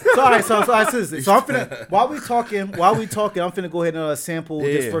might. So all right, so I'm finna while we talking, I'm finna go ahead and sample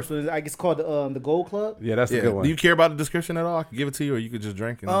this Yeah. first one. I guess called the Gold Club. Yeah, that's a Yeah. good one. Do you care about the description at all? I can give it to you, or you could just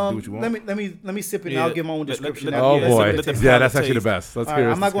drink and do what you want. Let me sip it. and Yeah. I'll give my own Let- description. let- Oh Yeah, boy, let the yeah, that's palate actually the taste. best. Let's All hear right,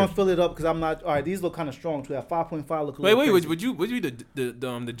 this I'm not going to description. fill it up because I'm not. All right, these look kind of strong too. That 5.5 look. a Wait, little crazy. would you be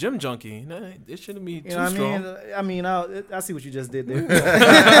the gym junkie? Nah, it shouldn't be too You know what strong. I mean, I see what you just did there.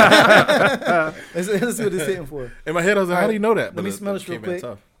 let's see what it's hitting for. In my head, I was like, "How do you know that?" Let me smell this real came in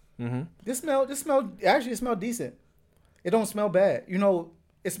quick. tough. This smell. Actually, it smells decent. It don't smell bad. You know,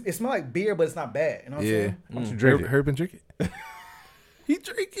 it smells like beer, but it's not bad. You know what I'm Yeah, saying? Why don't you drink it? Herb and drink it. He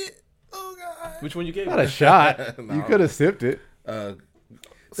drink it. Oh God. Which one you gave? Not a shot. No. You could have sipped it. The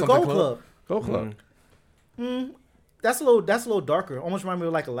Something Gold Club? Club. Go club. That's a little darker. Almost remind me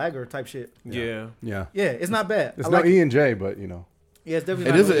of like a lager type shit. Yeah. Yeah. Yeah, it's not bad. It's I no like E and J, but you know. Yeah, it's definitely.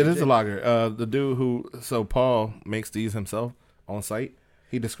 It not is. no It is AJ. a lager. The dude so Paul makes these himself on site.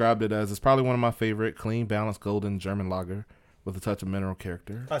 He described it as it's probably one of my favorite clean, balanced, golden German lager with a touch of mineral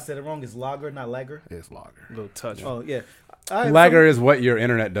character. I said it wrong. It's lager, not lager. It's lager. Little touch. Oh yeah. All right, Lager is what your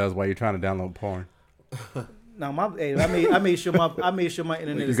internet does while you're trying to download porn. Now I made sure my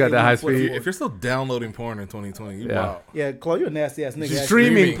internet. You is got that high A144. speed? If you're still downloading porn in 2020, you Yeah. wow. Yeah, Chloe, you're a nasty ass nigga.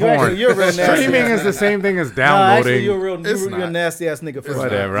 Streaming You're porn. you're a real nasty. Streaming ass is the same thing as Nah, downloading. actually, you're It's a not. nasty ass nigga. For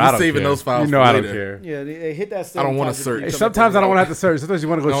Whatever. You're I don't saving care. those files You know for I don't later. care. Yeah, they hit that. I don't wanna sanitizer search. before Hey, you sometimes I don't come want to have to search. Sometimes you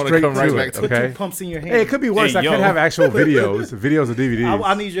want to I go wanna straight come right to back it. to back. Put Okay. two pumps in your hand. Hey, it could be worse. Hey, I could yo. have actual videos or DVDs.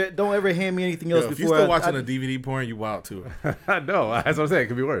 I need you. Don't ever hand me anything else Yo, if you're before. still watching a DVD porn, you wild too. No, that's what I'm saying. It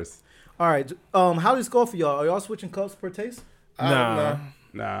could be worse. All right. How does this go for y'all? Are y'all switching cups per taste? Nah.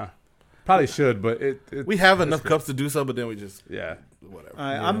 Nah, probably should, but it We have enough cups to do so, but then we just yeah. whatever. All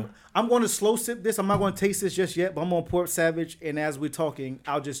right. I'm going to slow sip this. I'm not going to taste this just yet, but I'm going to pour Savage, and as we're talking,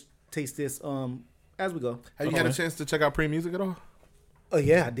 I'll just taste this as we go. Have you had a chance to check out Pre Music at all? Oh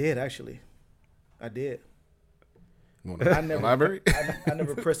yeah, I did actually. I did. You I wanna never- elaborate? I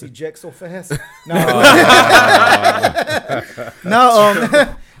never pressed eject so fast. No,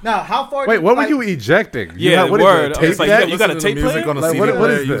 Now, how far? Wait, what were you ejecting? Yeah, what word. Is that, It's like, deck? you got a tape player? on a Like, CD what is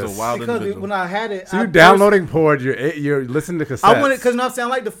player. this? You're a wild Because individual. when I had it, So you're downloading porn. You're listening to cassettes. I wanted, because you know what I'm saying,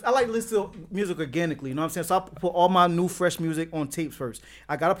 I like to listen to music organically. You know what I'm saying? So I put all my new fresh music on tapes first.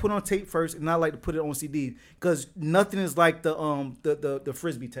 I gotta put on tape first, and I like to put it on CD because nothing is like the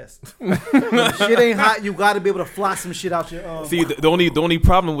frisbee test. When shit ain't hot, you gotta be able to fly some shit out your. See, the only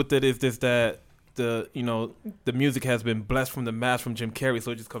problem with it is just that the music has been blessed from the mask from Jim Carrey, so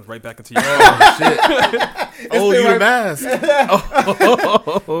it just comes right back into your. Oh shit! Oh, you mask.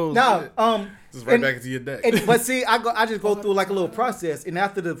 Now, just right back into your deck. But see, I just go through like a little process, and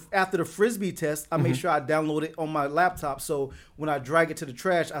after the frisbee test, I make sure I download it on my laptop. So when I drag it to the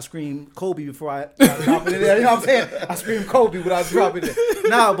trash, I scream Kobe before I drop it in there. You know what I'm saying? I scream Kobe without dropping it.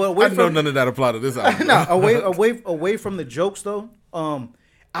 Nah, but I know none of that apply to this album. No, away from the jokes though.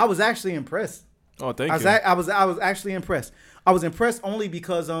 I was actually impressed. Oh, thank you. I was actually impressed. I was impressed only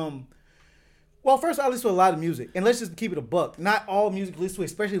because well, first I listen to a lot of music, and let's just keep it a buck. Not all music you listen to,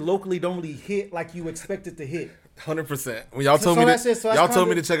 especially locally, don't really hit like you expect it to hit. 100%. When y'all told me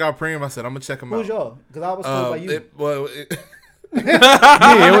to check out Preem, I said I'm gonna check him out. Who's y'all? Because I was told by you. It was me.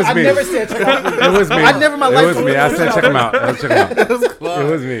 I never said check out Preem. It was me. I never in my life. It was me. I said check him out. It was Claude. It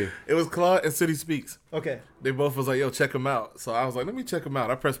was me. It was Claude and City Speaks. Okay. They both was like, yo, check him out. So I was like, let me check him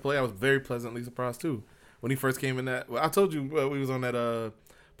out. I pressed play. I was very pleasantly surprised too when he first came in that. Well, I told you we was on that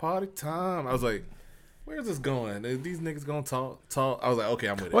party time. I was like, where's this going? Are these niggas gonna talk? I was like, okay,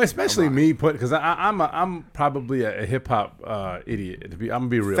 I'm with it. Well, especially me, because I'm probably a hip hop idiot. I'm gonna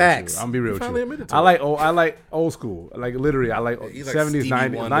be real. Facts. With you. I'm gonna be real. With finally you. admitted to I like old school. Like literally, I like he's like 70s, Stevie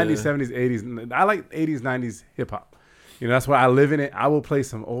 90s, Wonder. 90s, 70s, 80s. I like 80s, 90s hip hop. You know, that's why I live in it. I will play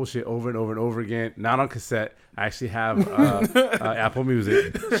some old shit over and over and over again. Not on cassette. I actually have Apple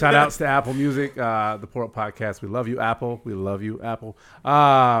Music. Shout outs to Apple Music, the Pour Up Podcast. We love you, Apple. We love you, Apple.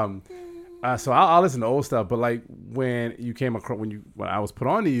 So I'll listen to old stuff, but like when you came across when I was put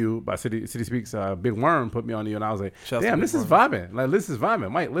on to you by City Speaks, Big Worm put me on to you, and I was like, damn, this is vibing. Like this is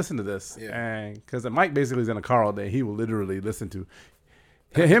vibing. Mike, listen to this, and because Mike basically is in a car all day, he will literally listen to.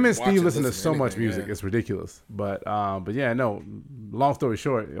 Him and Steve listen to so much music, it's ridiculous. But yeah, no. Long story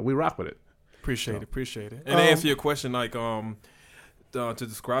short, we rock with it. Appreciate it. And to answer your question, like to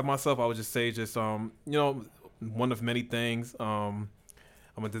describe myself, I would just say one of many things. I'm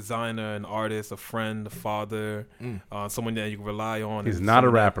a designer, an artist, a friend, a father, someone that you can rely on. He's not a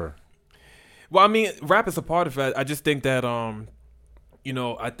rapper. Well, I mean, rap is a part of it. I just think that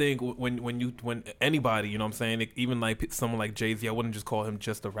I think when anybody, you know what I'm saying, even like someone like Jay-Z, I wouldn't just call him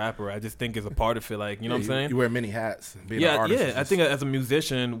just a rapper. I just think it's a part of it, like, you know what I'm saying? You wear many hats. Being an artist I think as a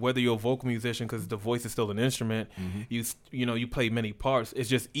musician, whether you're a vocal musician, because the voice is still an instrument, you play many parts. It's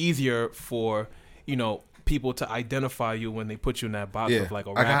just easier for, people to identify you when they put you in that box of like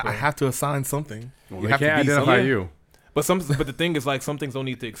a rapper. I have to assign something. Well, they can't identify you. But the thing is, like, some things don't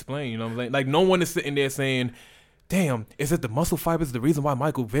need to explain, you know what I'm saying? Like, no one is sitting there saying, damn, is it the muscle fibers the reason why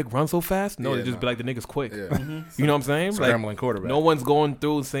Michael Vick runs so fast? No, they just be like, the nigga's quick. Yeah. You know what I'm saying? Scrambling like, quarterback. No one's going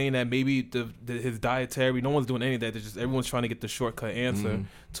through saying that maybe his dietary, no one's doing any of that. Everyone's trying to get the shortcut answer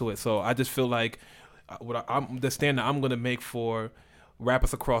to it. So I just feel like the standard I'm going to make for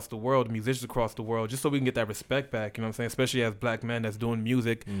rappers across the world, musicians across the world, just so we can get that respect back, you know what I'm saying? Especially as black men that's doing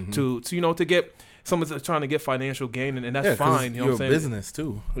music to get someone's trying to get financial gain, and that's fine. You know what I'm saying? Business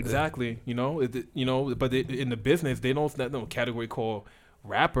too. Exactly. But in the business, they don't have no category called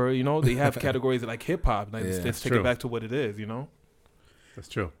rapper. They have categories like hip hop. Like, let's take it back to what it is. That's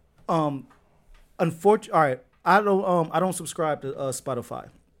true. Unfortunately, all right. I don't subscribe to Spotify.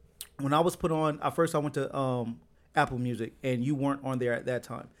 When I was put on, I went to Apple Music, and you weren't on there at that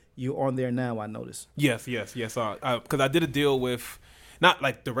time. You're on there now, I noticed. Yes. Because I did a deal with, not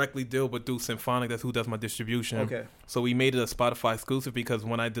like directly deal, but through Symphonic. That's who does my distribution. Okay. So we made it a Spotify exclusive because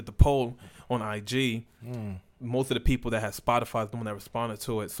when I did the poll on IG, most of the people that had Spotify is the one that responded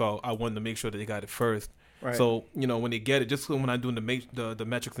to it. So I wanted to make sure that they got it first. Right. So, when they get it, just when I'm doing the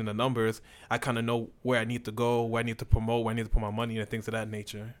metrics and the numbers, I kind of know where I need to go, where I need to promote, where I need to put my money and things of that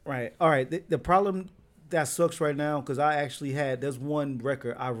nature. Right. All right. The problem that sucks right now, because I actually there's one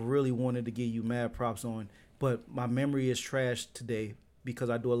record I really wanted to give you mad props on, but my memory is trash today because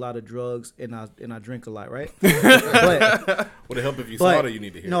I do a lot of drugs and I drink a lot, right? But would it help if you saw it, or you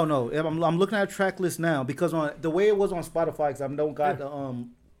need to hear? No. I'm looking at a track list now because on the way it was on Spotify, because I don't got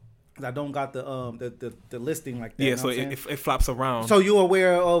the listing like that. Yeah, so it flops around. So you're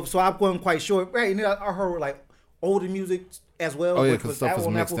aware of? So I wasn't quite sure. Right, and I heard like older music as well. Oh yeah, because stuff is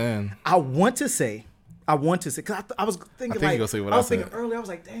mixed in. I want to say, because I was thinking I was thinking earlier, I was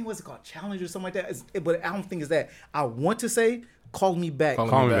like, dang, what's it called? Challenge or something like that. But I don't think it's that. I want to say Call Me Back.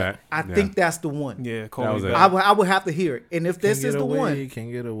 Call Me Back. I think that's the one. Yeah, That Call was Me it. Back. I would have to hear it. And if this is the one,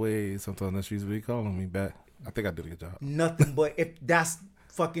 Can't get away. Sometimes the streets be calling me back. I think I did a good job. nothing but if that's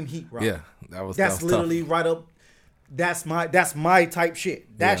fucking heat rock. Yeah, that was That's literally tough. right up. That's my type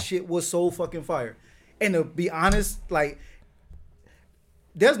shit. That Yeah. shit was so fucking fire. And to be honest, like,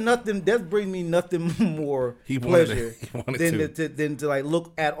 there's brings me nothing more He wanted pleasure it. He wanted than to like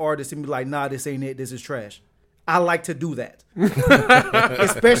look at artists and be like, nah, this ain't it. This is trash. I like to do that,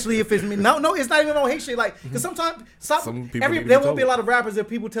 especially if it's me. No, it's not even no hate shit. Like, because sometimes Some people need to be there will told. be a lot of rappers that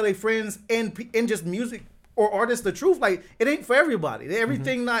people tell their friends and just music or artists the truth. Like, it ain't for everybody.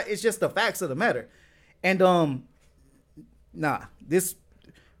 Everything not. It's just the facts of the matter. And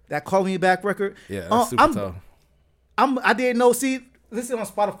that Call Me Back record. Yeah, that's super tough. I didn't know. See, this is on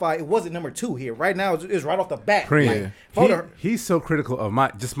Spotify. It wasn't number 2 here. Right now, it's right off the bat. Preme. Like, hold on. He's so critical of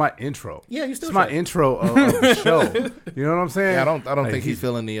my intro. Yeah, you still It's my try. intro of the show. You know what I'm saying? Yeah, I don't Like, think he's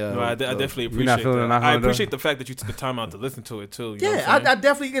feeling the. No, I definitely You're not appreciate feeling that. the I Honda? appreciate the fact that you took the time out to listen to it too. You know Yeah, what I'm saying? I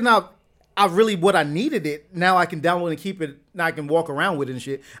definitely, I really, what I needed it. Now I can download and keep it. Now I can walk around with it and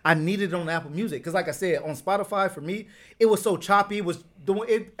shit. I needed it on Apple Music because, like I said, on Spotify for me, it was so choppy. It was doing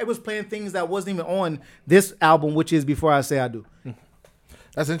it was playing things that wasn't even on this album, which is Before I Say I Do.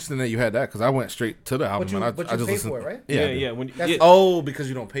 That's interesting that you had that because I went straight to the album. But you and I just paid listened. for it, right? Yeah, I did. yeah. When That's- yeah, Oh, because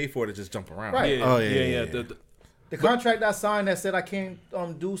you don't pay for it, it just jump around. Right. yeah, Oh, yeah. yeah. The contract I signed that said I can't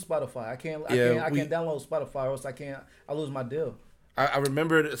do Spotify. I can't download Spotify, or else I lose my deal. I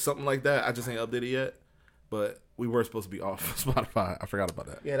remembered something like that. I just ain't updated yet, but we were supposed to be off Spotify. I forgot about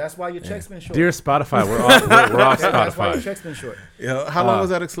that. Yeah, that's why your check's been short. Dear Spotify, we're off That's why your Spotify. check's been short. Yeah. How long was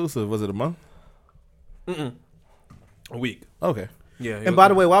that exclusive? Was it a month? a week. Okay. Yeah. And by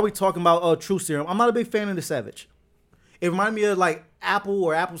the way, while we talking about True Serum, I'm not a big fan of the Savage. It reminded me of like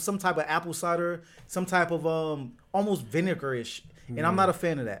some type of apple cider, some type of almost vinegarish, and I'm not a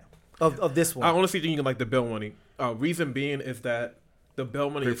fan of that of this one. I honestly think you like the Bell Money. Reason being is that the Bell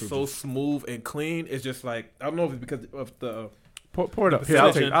Money is Grapefruit so juice. smooth and clean. It's just like I don't know if it's because of the. Pour it up. Here,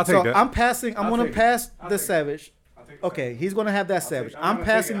 I'll take So that. I'm passing. I'm I'll gonna take it. pass I'll the take it. Savage. Okay, he's gonna have that Savage. I'm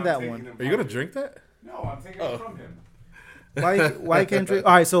passing that one. Are you gonna drink that? No, I'm taking it from him. Why can't drink?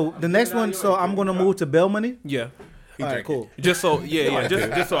 All right, so the next one. So I'm gonna move to Bell Money. Yeah. All right, cool. Just so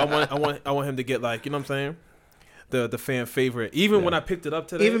just so I want him to get like, you know what I'm saying? The fan favorite. Even when I picked it up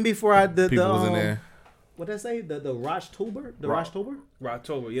today. Even before I did People was in there. what did I say? The Rochtober? The Rochtober?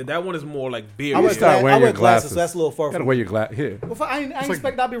 October. Yeah, that one is more like beer. I You wear, start wearing I wear your glasses, glasses. so that's a little far Gotta from wear me. your glass here. Well, I ain't like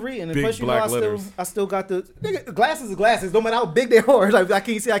expect I'll be reading. And big plus, black I letters. still got the nigga, glasses is glasses. No matter how big they are. Like I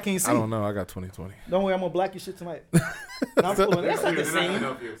can't see. I don't know. I got 20/20. Don't worry, I'm gonna black your shit tonight. No, I'm fooling. That's not the same.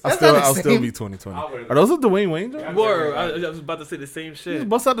 I'll still be 20/20. Are those the Dwayne Wayne joints? Word. I was about to say the same Just shit.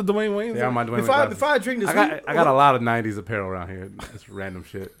 bust out the Dwayne Wayne. Yeah, I'm on Dwayne Before I glasses. drink this, I got a lot of 90s apparel around here. It's random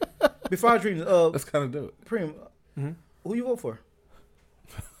shit. before I drink this, Let's kind of do it. Prim, who you vote for?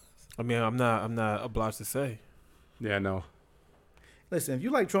 I mean, I'm not obliged to say. Yeah, no. Listen, if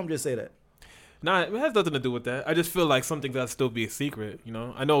you like Trump, just say that. Nah, it has nothing to do with that. I just feel like something gotta still be a secret. You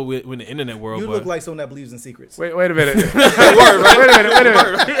know, I know we're in the internet world. You but look like someone that believes in secrets. Wait a minute.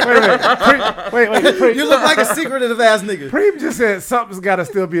 Wait a minute. You look like a secretive ass nigga. Preem just said something's got to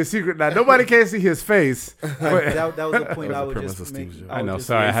still be a secret. Now, nobody can see his face. That was the point I the would premise just of make. Steve's joke. I know, just-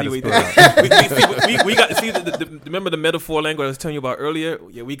 sorry. I had to we, spit it out. we got see remember the metaphor language I was telling you about earlier?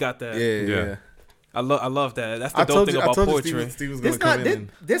 Yeah, we got that. Yeah. I love that. That's the I dope told thing you. I about told you poetry. Steve was gonna This come not in.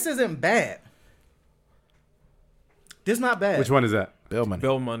 this isn't bad. This not bad. Which one is that? Bell money.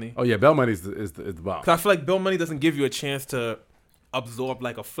 Bell Money. Oh, yeah, Bell Money is the bomb. Cause I feel like Bell Money doesn't give you a chance to absorb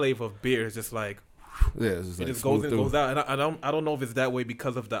like a flavor of beer. It's just like Yeah, it's just it like just goes in, smooth goes out. And I don't know if it's that way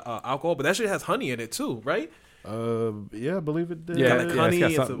because of the alcohol, but that shit has honey in it too, right? Yeah, I believe it did. got, like, honey it's got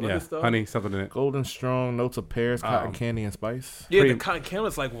and something, some other stuff. honey, something in it. Golden strong notes of pears, cotton candy, and spice. Yeah, the Cream. cotton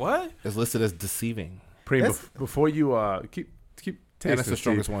candy's like what? It's listed as deceiving. Preem, That's- before you keep tasting, And it's the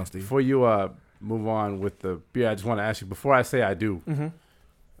strongest Steve. one, Steve. Before you move on with the beer, I just want to ask you, before I say I do,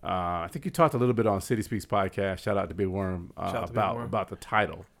 I think you talked a little bit on City Speaks podcast, shout out to Big Worm, Shout out to Big Worm. about the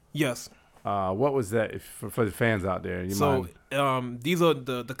title. Yes. What was that for the fans out there? You So mind? these are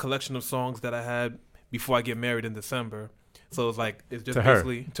the collection of songs that I had before I get married in December. So it's just To her.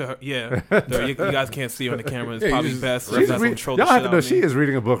 basically to her. Yeah, you guys can't see her on the camera. It's Yeah, you probably just- best. She's If that's re- what troll y'all the have shit to know out of she me. is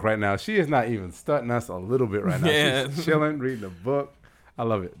reading a book right now. She is not even stunting us a little bit right now. Yeah. She's chilling, reading a book. I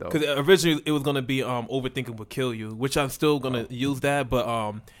love it though. Because originally it was gonna be overthinking will kill you, which I'm still gonna use that.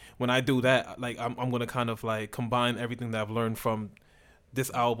 But when I do that, like I'm gonna kind of like combine everything that I've learned from this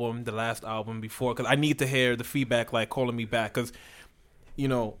album, the last album before, because I need to hear the feedback, like calling me back, because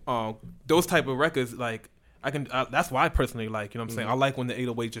those type of records, like That's why I personally like. You know what I'm saying? I like when the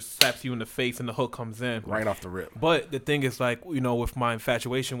 808 just slaps you in the face and the hook comes in right off the rip. But the thing is, like, you know, with my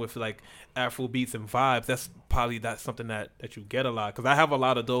infatuation with like Afro beats and vibes, that's something that you get a lot, because I have a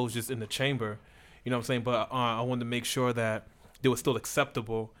lot of those just in the chamber. You know what I'm saying? But I wanted to make sure that they were still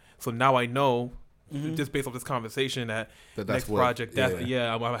acceptable. So now I know, just based off this conversation, that next project, I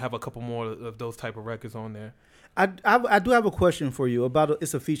have a couple more of those type of records on there. I do have a question for you about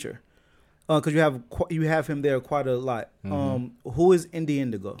it's a feature. Because you have him there quite a lot. Who is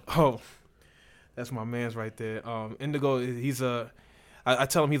Indigo? Oh, that's my man's right there. Indigo, I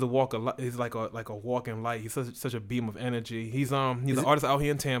tell him he's a walk of light. He's like a walking light. He's such a beam of energy. He's an artist out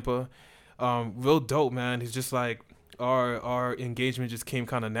here in Tampa. Real dope, man. He's just like our engagement just came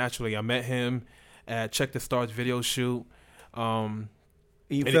kind of naturally. I met him at Check the Stars video shoot.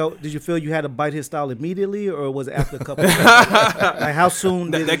 Did you feel you had to bite his style immediately, or was it after a couple of like how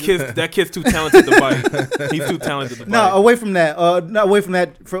soon that kid's too talented to bite. He's too talented to bite. No, away from that.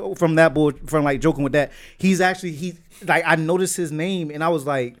 From that bull, from like joking with that. He's like, I noticed his name and I was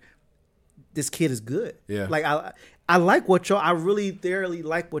like, this kid is good. Yeah. Like I like I really thoroughly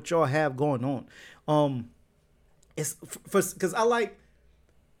like what y'all have going on. It's because I like.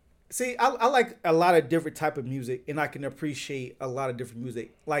 See, I like a lot of different type of music, and I can appreciate a lot of different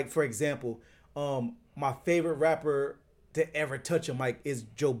music. Like, for example, my favorite rapper to ever touch a mic is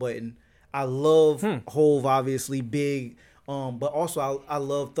Joe Budden. I love Hove, obviously, big, but also I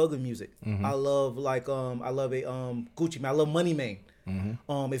love Thugger music. I love Gucci Mane. I love Money Man.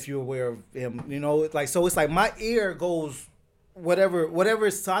 If you're aware of him, you know, like, so it's like my ear goes whatever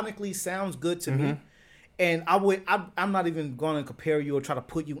sonically sounds good to me. And I'm not even going to compare you or try to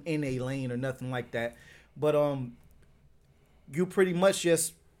put you in a lane or nothing like that. But you pretty much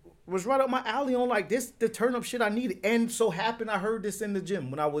just was right up my alley on like this, the turn up shit I needed. And so happened I heard this in the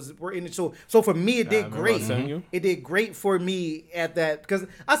gym when we're in it. So for me, it did great. It did great for me at that, because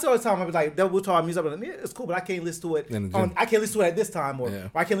I saw all the time I was like, we'll talk about music. I'm like, yeah, it's cool, but I can't listen to it. I can't listen to it at this time, or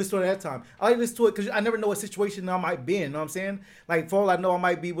I can't listen to it at that time. I like to listen to it because I never know what situation I might be in. You know what I'm saying? Like, for all I know, I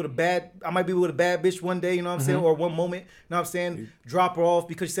might be with a bad bitch one day. You know what I'm saying? Or one moment. You know what I'm saying? Drop her off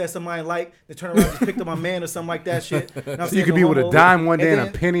because she said something I didn't like. Then turn around and just picked up my man or something like that shit. You know what I'm so you could be with a dime one day and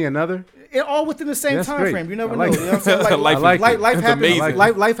a penny another. It all within the same time frame. You never know. Like you know what I'm saying?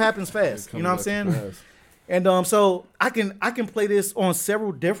 Life happens fast. You know what I'm saying? And so I can play this on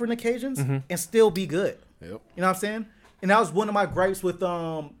several different occasions and still be good. Yep. You know what I'm saying? And that was one of my gripes with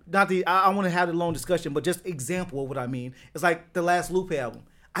I want to have a long discussion, but just example of what I mean. It's like the last Lupe album.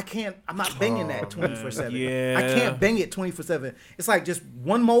 I'm not banging that 24/7. Yeah. I can't bang it 24/7. It's like just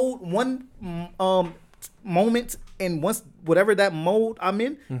one moment, and once whatever that mode I'm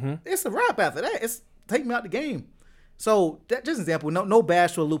in, it's a wrap after that. It's take me out the game. So that just an example. No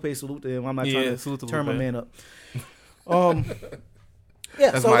bash to Lupe, salute to him. I'm not trying to turn my man up.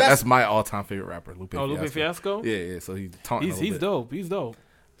 Yeah, that's my all-time favorite rapper, Lupe. Lupe Fiasco. Yeah. So he's taunting. He's dope. He's dope.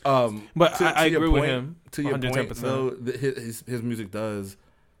 But I agree with him. To your point, though, his music does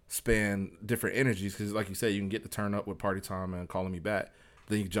span different energies, because, like you said, you can get the turn up with Party Time and Calling Me Back.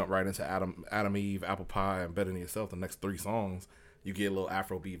 Then you jump right into Adam Eve, Apple Pie, and Better Than Yourself. The next 3 songs, you get a little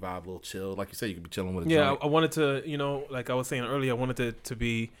Afrobeat vibe, a little chill. Like you said, you could be chilling with a joint. I wanted to, you know, like I was saying earlier, I wanted it to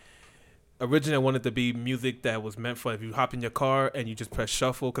be. Originally, I wanted to be music that was meant for if you hop in your car and you just press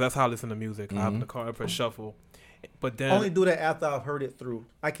shuffle, because that's how I listen to music. I hop in the car and press shuffle. But then only do that after I've heard it through.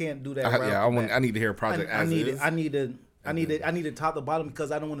 I can't do that. I need to hear a project I need it top to bottom,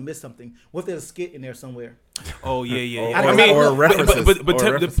 because I don't want to miss something. What if there's a skit in there somewhere? Oh yeah. I mean, or references. But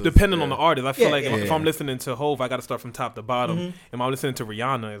depending on the artist, I feel like if I'm listening to Hove, I got to start from top to bottom. And if I'm listening to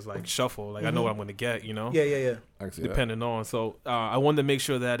Rihanna, it's like shuffle. Like I know what I'm going to get. You know. Yeah. Depending on. So I wanted to make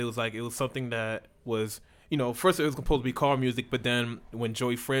sure that it was something that was, you know, first it was supposed to be car music, but then when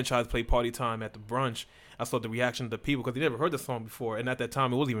Joey Franchise played Party Time at the brunch, I saw the reaction of the people, because they never heard the song before, and at that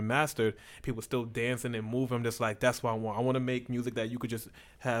time it wasn't even mastered. People were still dancing and moving. I'm just like, that's what I want. I want to make music that you could just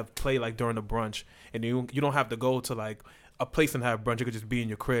have play like during the brunch, and you don't have to go to like a place and have brunch. It could just be in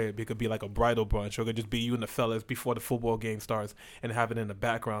your crib. It could be like a bridal brunch, or it could just be you and the fellas before the football game starts and have it in the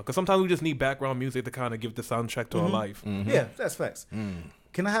background. Because sometimes we just need background music to kind of give the soundtrack to our life. Yeah, that's facts.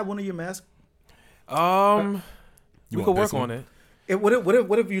 Can I have one of your masks? We could work on it.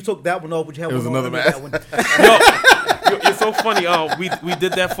 What if you took that one off? Would you have another mask? No, it's so funny. We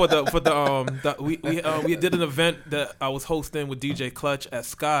did that we did an event that I was hosting with DJ Clutch at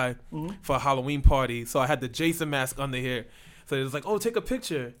Sky for a Halloween party. So I had the Jason mask under here. So it was like, oh, take a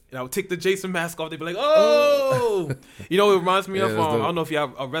picture. And I would take the Jason mask off. They'd be like, oh. You know, it reminds me of, I don't know if you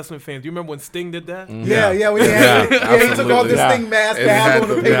have a wrestling fan. Do you remember when Sting did that? Mm-hmm. Yeah, he took off this Sting mask.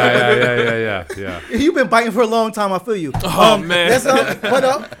 Yeah. You've been biting for a long time. I feel you. Oh, man. But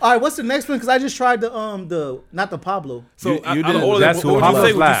all right, what's the next one? Because I just tried the not the Pablo. So you didn't. That's what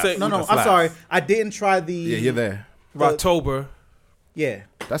would you say? No, I'm sorry. I didn't try the. Yeah, you're there. Rocktober. Yeah.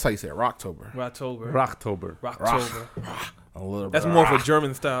 That's how you say it. Rocktober. Rocktober. That's more of a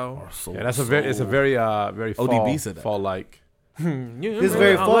German style. Yeah, it's a very ODB said that. fall like. It's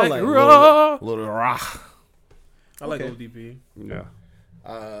very fall like. Little rock. I like ODB. Yeah.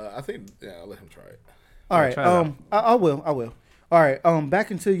 I think I'll let him try it. All right. I will. All right.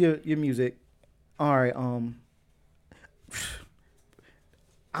 Back into your music. All right.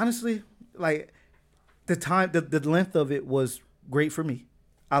 Honestly, like the time, the length of it was great for me.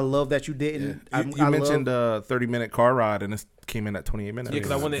 I love that you didn't. Yeah. You mentioned a 30-minute car ride, and it came in at 28 minutes. Yeah,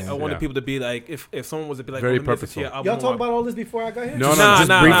 because I wanted people to be like, if someone was to be like, very purposeful. Y'all talk about all this before I got here? No, just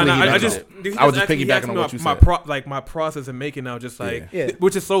briefly. I was just piggybacking on what you said. My process of making now, just like,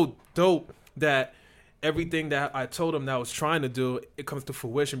 which is so dope that everything that I told him that I was trying to do, it comes to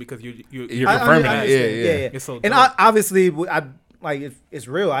fruition because you're confirming it. Yeah. It's so dope. And obviously, like it's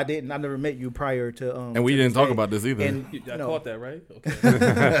real. I never met you prior to and we didn't talk about this either. And I caught that right.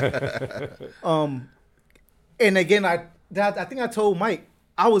 Okay. And again, I think I told Mike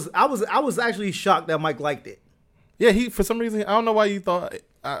I was actually shocked that Mike liked it. Yeah, he for some reason I don't know why you thought.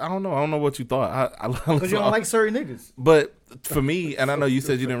 I don't know. I don't know what you thought. Because you don't like certain niggas. But for me, and I know you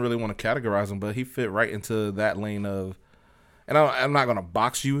said you didn't really want to categorize him, but he fit right into that lane of. And I'm not gonna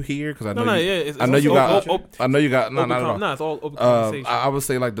box you here because I know you got not at all. No, it's all open conversation. I would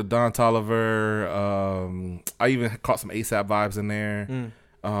say like the Don Toliver. I even caught some ASAP vibes in there.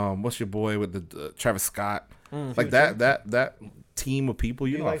 What's your boy with the Travis Scott? Like that team of people.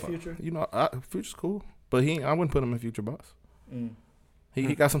 You know, like Future? You know, Future's cool, but I wouldn't put him in Future boss.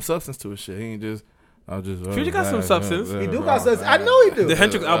 He got some substance to his shit. He ain't just. Future got some substance. He do got substance. I know he do. The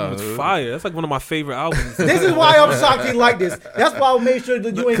Hendrix album was fire. That's like one of my favorite albums. This is why I'm shocked he like this. That's why I made sure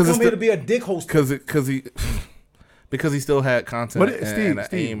that you ain't come here to be a dick holster. Because he still had content.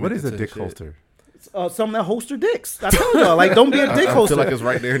 Steve, what is a dick holster? Some that holster dicks. I told y'all, like, don't be a dick holster. I feel like it's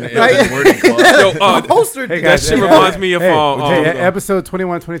right there in the wording clause. Holster dick. That shit reminds me of episode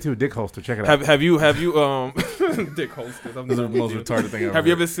 21-22, dick holster. Check it out. Have you dick holsters? This is the most retarded thing ever. Have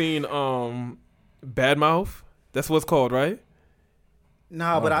you ever seen Bad Mouth? That's what it's called, right?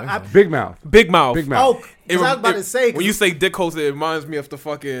 Nah, but I Big Mouth. Big Mouth. Oh, I was about to say. When you say dick holster, it reminds me of the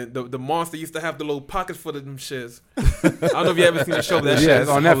fucking the monster used to have the little pockets for them shits. I don't know if you ever seen the show, but that shit is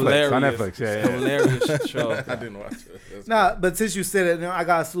on hilarious. Netflix. On Netflix, yeah. Hilarious show. I didn't watch it. Nah, but since you said it,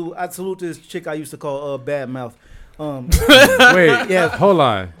 I salute this chick I used to call Bad Mouth. Wait, yeah. Hold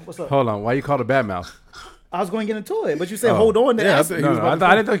on. What's up? Hold on. Why you called her Bad Mouth? I was going to get into it, but you said hold on. Yeah, I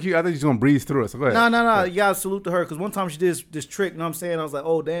didn't think you. I think you was gonna breeze through it. So go ahead. No. You gotta salute to her because one time she did this trick. You know what I'm saying? I was like,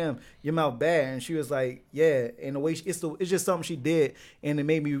 oh damn, your mouth bad, and she was like, yeah. And the way it's just something she did, and it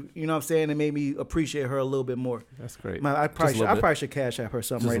made me, you know what I'm saying? It made me appreciate her a little bit more. That's great. Man, I probably should cash app her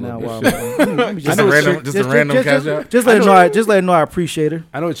something right now. Just a random cash app. Just let her know I appreciate her.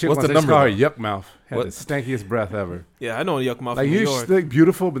 I know a chick wants to call her Yuck Mouth. Had the stankiest breath ever. Yeah, I know a Yuck Mouth. Like you look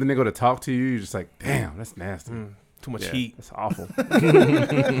beautiful, but then they go to talk to you. You're just like, damn, that's nasty. Too much heat. That's awful.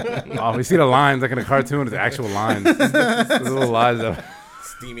 Oh, you see the lines like in a cartoon. It's actual lines. There's little lines of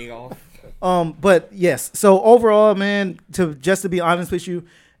steaming off. But yes. So overall, man, to be honest with you,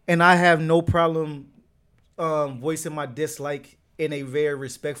 and I have no problem voicing my dislike in a very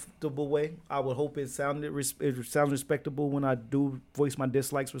respectable way. I would hope it sounds respectable when I do voice my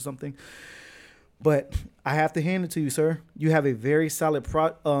dislikes for something. But I have to hand it to you, sir. You have a very solid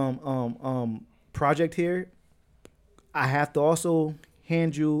project here. I have to also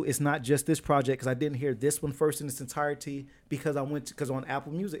hand you, it's not just this project because I didn't hear this one first in its entirety because on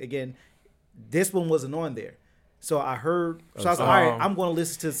Apple Music, again, this one wasn't on there. So I heard, so I was like, all right, I'm going to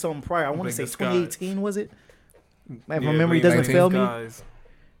listen to something prior. I want to say 2018, was it? My memory doesn't fail me.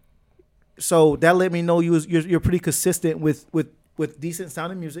 So that let me know you're pretty consistent with decent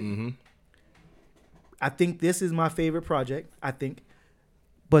sounding music. Mm-hmm. I think this is my favorite project,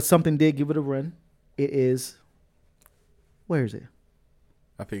 but something did give it a run. It is... Where is it?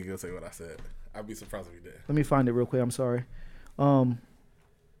 I think you'll say what I said. I'd be surprised if you did. Let me find it real quick. I'm sorry.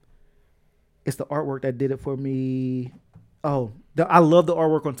 It's the artwork that did it for me. Oh, I love the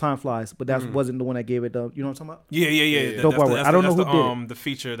artwork on Time Flies, but that wasn't the one that gave it the. You know what I'm talking about? Yeah. Dope artwork. I don't know who did it. The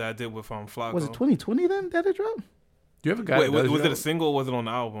feature that I did with Flaco. Was it 2020 then that it dropped? Do you have a guy? Wait, was it a single or was it on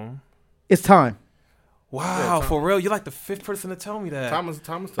the album? It's Time. Wow, Tom. for real? You're like the 5th person to tell me that. Thomas.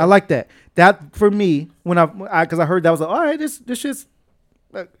 I like that. That for me, when because I heard that, I was like, all right, this shit's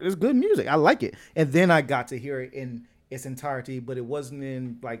it's good music. I like it. And then I got to hear it in its entirety, but it wasn't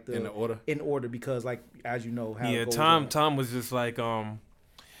in like in order. In order because, like, as you know, how Yeah, it goes Tom was just like,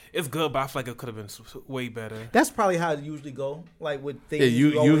 it's good, but I feel like it could have been way better. That's probably how it usually go. Like with things,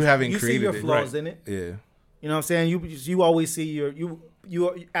 Yeah, you haven't you see created your it, flaws right. in it. Yeah. You know what I'm saying? You always see you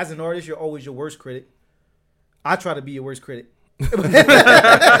as an artist, you're always your worst critic. I try to be your worst critic.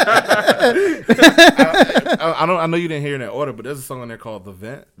 I know you didn't hear in that order, but there's a song on there called "The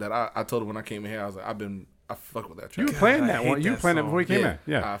Vent" that I told him when I came in here. I was like, I fuck with that track. You were playing I that hate one. You were that playing that song. before you came in.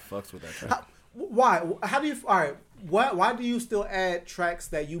 Yeah. I fucks with that track. Why? How do you? All right. Why do you still add tracks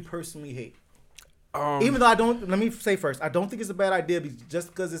that you personally hate? Even though I don't. Let me say first, I don't think it's a bad idea. Because just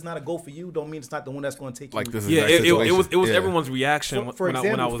because it's not a go for you, don't mean it's not the one that's going to take you. Like this. Yeah, exact situation. it was Yeah. everyone's reaction For when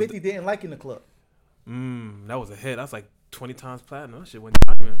example, I was. 50 didn't like In the Club. That was a hit. That was like 20 times platinum. That shit went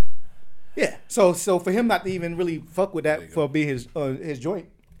diamond. Yeah. So for him not to even really fuck with There you that go. for being his joint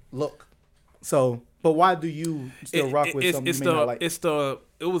look. So, but why do you still rock with something you may not like?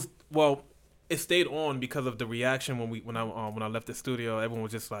 It stayed on because of the reaction when I left the studio. Everyone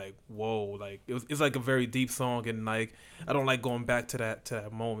was just like, "Whoa!" Like it's like a very deep song, and like I don't like going back to that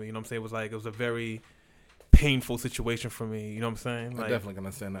moment. You know what I'm saying? It was a very painful situation for me. You know what I'm saying? I Like, definitely can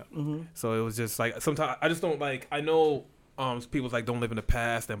understand that. so it was just like sometimes I just don't like. I know people's like don't live in the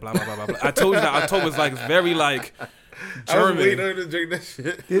past and blah blah blah blah. blah. I told you that October is like very like I was waiting German. on her to drink that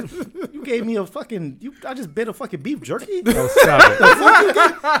shit. You gave me a fucking. I just bit a fucking beef jerky. Oh, stop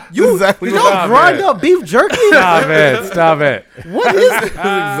it. You exactly what y'all I grind meant. up beef jerky? Stop it. Stop it. What is That's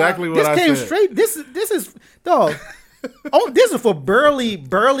exactly what this? I Came said. straight. This is dog. Oh, this is for burly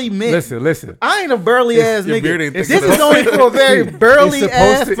men. Listen. I ain't a burly ass your beard nigga. ain't This thick is enough. only for a very burly It's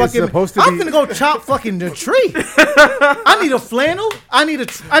ass supposed to- it's fucking. supposed to I'm be- gonna go chop fucking the tree. I need a flannel. I need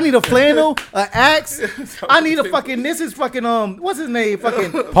a flannel, an axe. I need a fucking. This is fucking what's his name?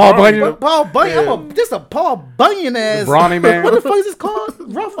 Fucking Paul Bunyan. Paul Bunyan. This a Paul Bunyan ass. Brawny man. What the fuck is this called?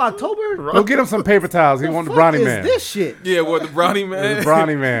 Rough October. Go get him some paper towels. He The want the fuck brownie is man. this shit? Yeah, what the brownie man? The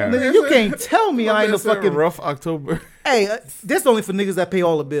brownie man. Nigga, you can't tell me I ain't a fucking. rough October. Hey, this only for niggas that pay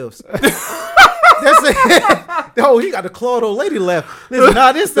all the bills. That's it. Oh, he got the Claude old lady left. Listen,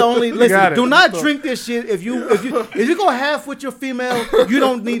 this the only. got Listen, it. do not drink this shit. If you go half with your female, you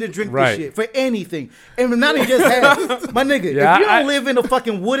don't need to drink Right. this shit for anything. And not even just half, my nigga. Yeah, if you I- don't live in a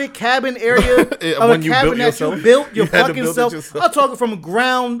fucking wooded cabin area, Yeah, of a when you cabin built that yourself, you built you your had to fucking build it self, yourself. I'm talking from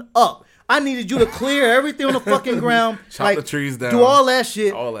ground up. I needed you to clear everything on the fucking ground. Chop the trees down. Do all that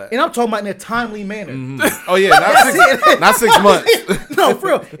shit. All that. And I'm talking about in a timely manner. Oh yeah, not 6 months. No, for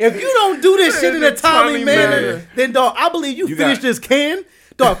real. If you don't do this shit in a timely timely manner, manner. then dog, I believe you finish got- this can.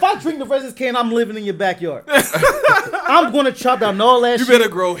 Dog, if I drink the rest of this can, I'm living in your backyard. I'm gonna chop down all that You shit. better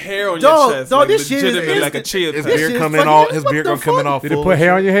grow hair on Dog, your chest. dog, like this shit is legitimately like a instant. chia His pet. This beard shit coming fucking- all. His what beard the gonna coming fuck? off. Did it full put and hair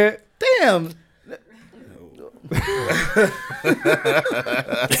shit. on your head? Damn.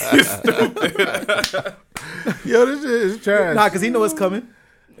 Yo, this shit is trash. Nah, cause he know it's coming.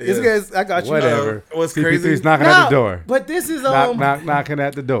 This guy's, I got you. Whatever. What's CP3's crazy? knocking Nah, at the door. But this is Knocking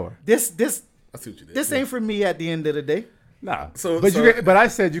at the door. this I see what you did. this ain't for me at the end of the day. Nah. So- but so- but I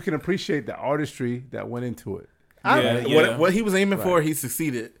said you can appreciate the artistry that went into it. What he was aiming for, he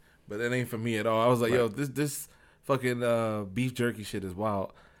succeeded. But that ain't for me at all. I was like, yo, this fucking beef jerky shit is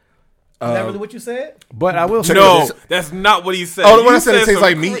wild. Is that really what you said? But I will say No, this. that's not what he said. Oh, when You I said it tastes some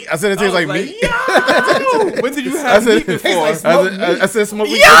like meat, I said it tastes I like was meat. Yo, when did you I have said, meat before? I said smoke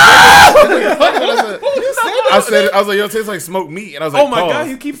meat. I said, I was like, yo, it tastes like smoked meat, and I was like, Oh my pause. god,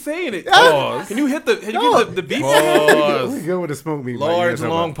 you keep saying it. Pause. Can you hit the beat? We Pause. go with the smoke meat. Large,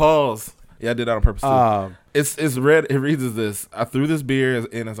 long pause. Yeah, I did that on purpose too. It's red. It reads as this. I threw this beer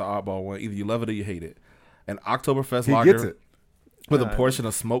in as an oddball one. Either you love it or you hate it. An Oktoberfest He lager gets it. with a portion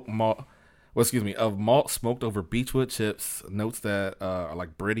of smoked malt. Well, excuse me, of malt smoked over beechwood chips. Notes that are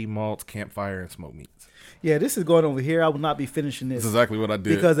like bready malts, campfire, and smoked meats. Yeah, this is going over here. I will not be finishing this That's exactly what I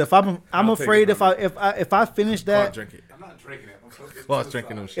did. because if I'm I'll take afraid it. if I finish Well, I that, drink it. I'm not drinking it. Well, I was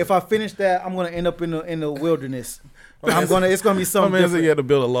drinking them shit. if I finish that, I'm gonna end up in the wilderness. It's gonna be My something man said different. you had to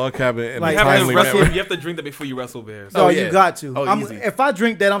build a log cabin in Like, a You have, to timely wrestle, manner. you have to drink that before you wrestle bears. No, Oh, yeah. you got to. Oh, I'm, easy. if I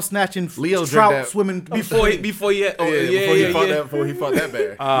drink that, I'm snatching Leo trout drank that swimming Before he Before he fought that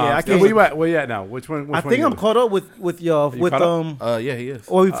bear. I I can't- can't. Where you at? Where you at now? Which one? Which I one think you I'm in? caught up with y'all you with caught up? Yeah, he is.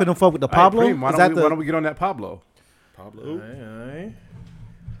 or we finna fuck with the All right, Pablo. Preem, why Is don't that we- why don't the we get on that Pablo? Pablo. Alright.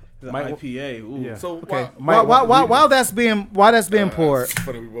 The Mike- IPA. Ooh. Yeah. So okay? Mike, While that's being poured, it's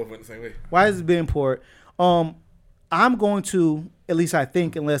funny we both went the same way. why is it being poured? I'm going to, at least I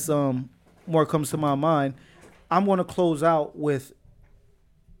think, unless more comes to my mind, I'm going to close out with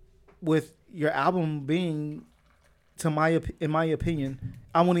your album being, in my opinion,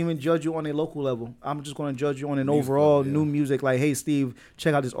 I won't even judge you on a local level. I'm just going to judge you on an overall new music. Like, hey, Steve,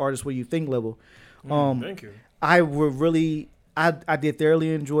 check out this artist. What do you think? Level. Thank you. I did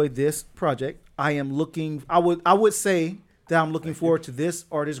thoroughly enjoy this project. I am looking. I would say that I'm looking forward to this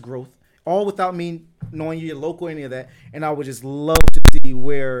artist's growth, all without me knowing you're local, any of that. And I would just love to see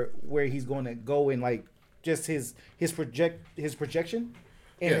where he's going to go and like just his projection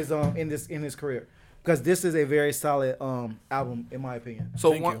in his career. Because this is a very solid album, in my opinion.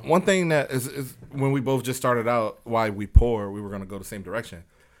 So one thing that is when we both just started out, why we were going to go the same direction.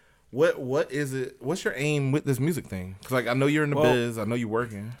 What is it? What's your aim with this music thing? Because like I know you're in the biz, I know you're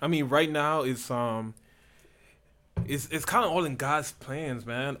working. I mean, right now it's kind of all in God's plans,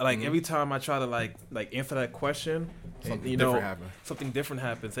 man. Like every time I try to like answer that question, something different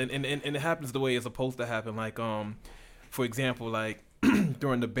happens, and it happens the way it's supposed to happen. Like for example, like.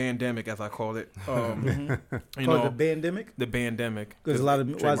 During the bandemic, as I call it, the bandemic. The bandemic. Because a lot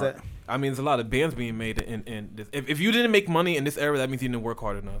of why is that? I mean, there's a lot of bands being made in this. If you didn't make money in this era, that means you didn't work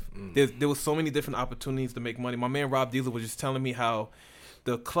hard enough. There was so many different opportunities to make money. My man Rob Diesel was just telling me how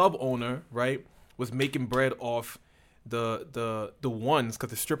the club owner, right, was making bread off the ones because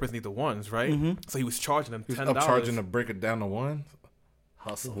the strippers need the ones, right? So he was charging them $10. Upcharging to break it down to one.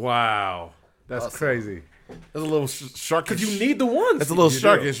 Hustle. Wow, that's crazy. It's a little sharkish. Because you need the ones. It's a little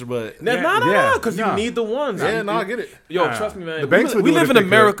sharkish, but... No, because you need the ones. Yeah, I get it. Yo, trust me, man. The banks we live in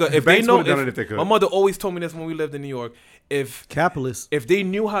America. If they know... My mother always told me this when we lived in New York. If they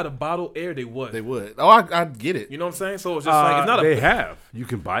knew how to bottle air, they would. They would. Oh, I get it. You know what I'm saying? So it's just like... It's not they have. You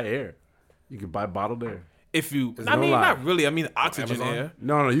can buy air. You can buy bottled air. If you... not really. I mean, oxygen air.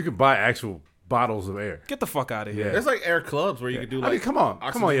 No, you can buy actual... bottles of air. Get the fuck out of here. Yeah. There's like air clubs where you can do like. I mean, come on,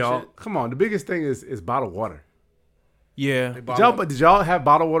 y'all. Shit. Come on. The biggest thing is bottled water. Yeah. Did y'all have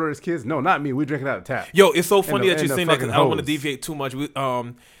bottled water as kids? No, not me. We drinking out of tap. Yo, it's so funny that you're saying that because I don't want to deviate too much.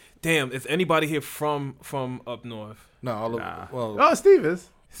 Damn, is anybody here from up north? No, all of well, Steve is.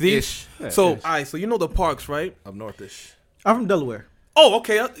 Steve? Yeah, so, all right, so you know the parks, right? Up northish. I'm from Delaware. Oh,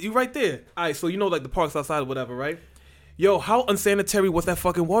 okay. You right there. All right, so you know like the parks outside or whatever, right? Yo, how unsanitary was that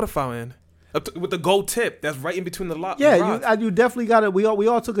fucking water fountain? With the gold tip that's right in between the lot. Yeah, you definitely got it. We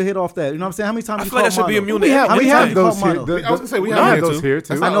all took a hit off that. You know what I'm saying? How many times I feel like I should be immune to that. We have those here. I was gonna say we have those here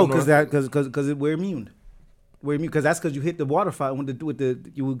too. I know because we're immune. We're immune because that's because you hit the water fountain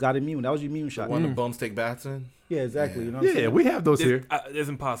you got immune. That was your immune shot. One of the bums take baths in. Yeah, exactly. You know what I'm saying? We have those here. It's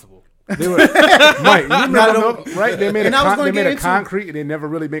impossible. They were, Mike, you remember right? They made a concrete and they never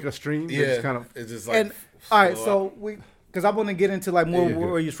really make a stream. Yeah, it's just like. All right, so because I want to get into like more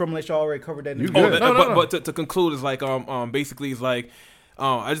where you're from, unless y'all already covered that. But to conclude, is like basically it's like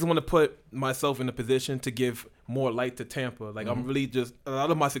I just want to put myself in a position to give more light to Tampa. Like I'm really just a lot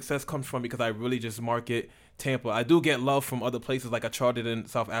of my success comes from because I really just market Tampa. I do get love from other places. Like I charted in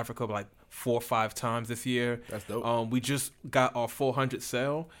South Africa like 4 or 5 times this year. That's dope. We just got our 400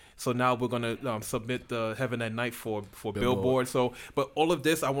 sale. So now we're gonna submit the Heaven at Night for Billboard. So, but all of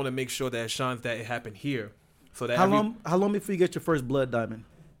this, I want to make sure that it shines that it happened here. So that how long before you get your first blood diamond?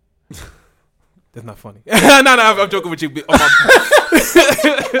 That's not funny. no, I'm joking with you. I'm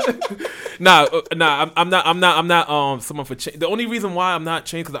not someone for change. The only reason why I'm not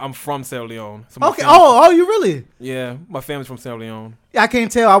changed because I'm from Sierra Leone. So okay. Oh, you really? Yeah, my family's from Sierra Leone. Yeah, I can't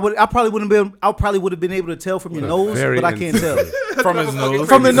tell. I probably would have been able to tell from your nose, but I can't tell. From his nose.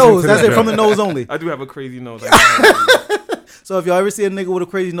 From the nose. That's it. From the nose only. I do have a crazy nose. So if y'all ever see a nigga with a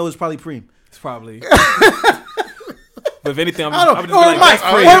crazy nose, it's probably Preme. It's probably. But if anything, I'm just like,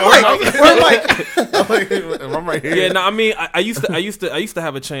 that's crazy. I'm right here. Yeah, no, I mean, I used to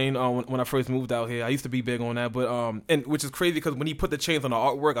have a chain when I first moved out here. I used to be big on that, but and which is crazy because when he put the chains on the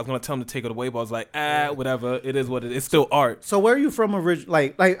artwork, I was gonna tell him to take it away, but I was like, whatever, it is what it is. It's still art. So where are you from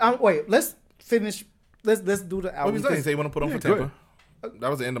originally? Wait, let's finish. Let's do the album. What was that? You want to put on for Tampa? That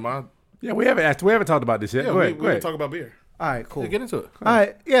was the end of my. Yeah, we haven't talked about this yet. Yeah, go ahead. We talk about beer. All right, cool. Yeah, get into it. All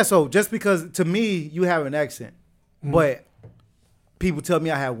right, yeah. So just because to me you have an accent. But people tell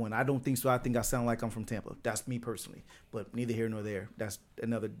me I have one. I don't think so. I think I sound like I'm from Tampa. That's me personally. But neither here nor there. That's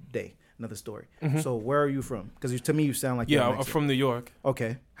another day, another story. So where are you from? Because to me you sound like I'm from New York.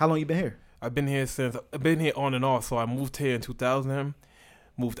 Okay. How long you been here? I've been here on and off. So I moved here in 2000,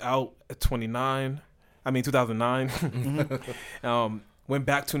 moved out at 2009. Went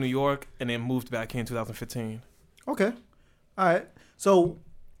back to New York and then moved back here in 2015. Okay. All right. So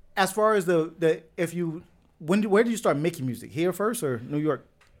as far as where did you start making music? Here first or New York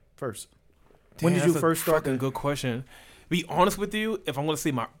first? Damn, When did you first start? That's a good question. be honest with you, if I'm gonna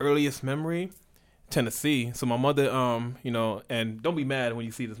say my earliest memory, Tennessee. So my mother, and don't be mad when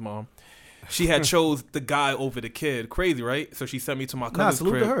you see this, Mom. She had chose the guy over the kid. Crazy, right? So she sent me to my cousin's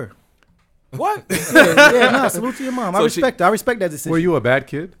salute crib. to her. What? Salute to your mom. I respect that decision. Were you a bad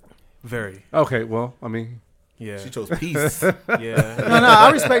kid? Very. Okay, well, I mean, Yeah. She chose peace. Yeah. No,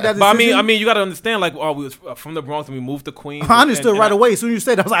 I respect that decision. But I mean, you got to understand, like, we was from the Bronx and we moved to Queens. I understood right away. As soon as you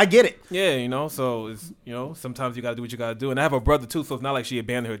said that, I was like, I get it. Yeah, so it's, sometimes you got to do what you got to do. And I have a brother too, so it's not like she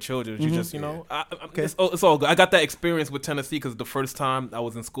abandoned her children. She just, it's all good. I got that experience with Tennessee because the first time I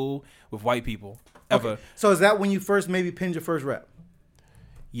was in school with white people ever. Okay. So is that when you first maybe penned your first rap?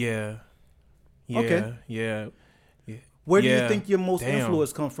 Yeah. Okay. Yeah. Where do you think your most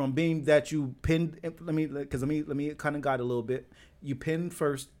influence come from? Being that you penned, let me kind of guide a little bit. You penned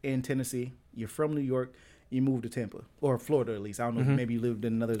first in Tennessee. You're from New York. You moved to Tampa or Florida at least. I don't know. Maybe you lived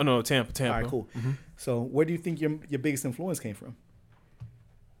in another. Oh no, Tampa. All right, cool. So where do you think your biggest influence came from?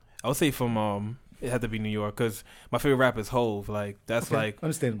 I would say from it had to be New York because my favorite rapper is Hove. Like that's like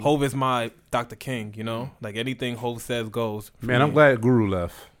understandable. Hove is my Dr. King. Like anything Hove says goes. Man, I'm glad Guru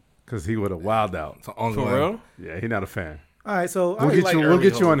left because he would have wilded out. For real? Yeah, he's not a fan. All right, so we'll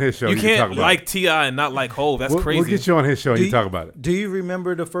get you on his show. You can't talk about like T.I. and not like Hove. That's crazy. We'll get you on his show and you talk about it. Do you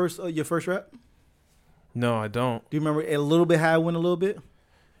remember the first your first rap? No, I don't. Do you remember a little bit how it went a little bit?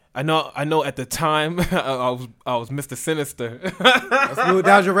 I know. At the time, I was Mr. Sinister. That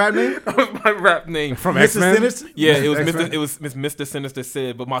was your rap name? That was my rap name from Mr. X-Men. Sinister? Yeah, it was Mr. Sinister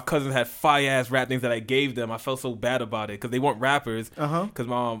Sid. But my cousins had fire ass rap names that I gave them. I felt so bad about it because they weren't rappers. Because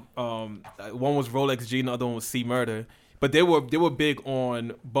one was Rolex G and the other one was C Murder. But they were big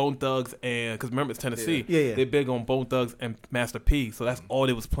on Bone Thugs and because remember it's Tennessee. Yeah. They're big on Bone Thugs and Master P. So that's all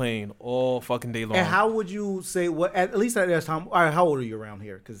they was playing all fucking day long. And how would you say what? At least at that time. All right, how old are you around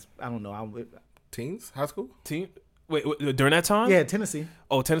here? Because I don't know. Teens, high school. Wait, during that time? Yeah, Tennessee.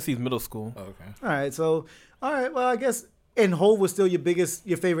 Oh, Tennessee's middle school. Oh, okay. All right, so well, I guess and Hove was still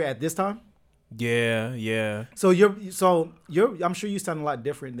your favorite at this time. Yeah. So I'm sure you sound a lot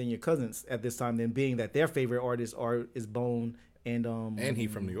different than your cousins at this time, than being that their favorite artist is Bone and he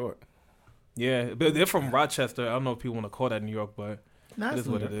from New York. Yeah, but they're from Rochester. I don't know if people want to call that New York, but that is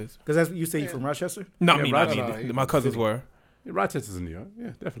what it is. Because that's you say you're from Rochester. Not me. My cousins were. Yeah, Rochester's in New York.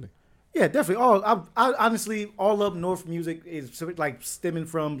 Yeah, definitely. Yeah, definitely. I honestly, all up north music is like stemming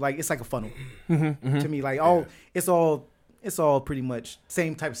from like it's like a funnel to me. Like it's all pretty much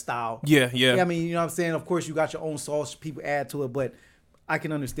same type of style. Yeah. I mean, you know what I'm saying? Of course, you got your own sauce. People add to it, but I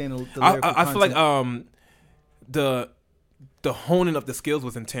can understand the lyrical I feel like the honing of the skills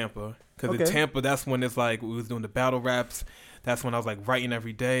was in Tampa. Because in Tampa, that's when it's like we was doing the battle raps. That's when I was like writing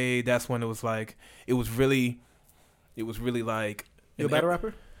every day. That's when it was really like. You a battle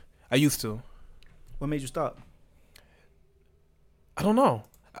rapper? I used to. What made you stop? I don't know.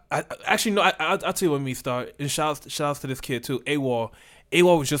 I actually no. I'll tell you when we start. And shouts to this kid too. AWOL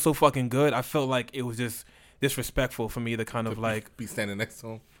was just so fucking good. I felt like it was just disrespectful for me to kind of like be standing next to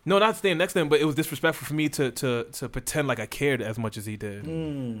him. No, not standing next to him, but it was disrespectful for me to pretend like I cared as much as he did. You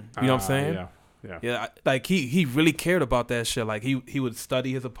know what I'm saying? Yeah. Like he really cared about that shit. Like he would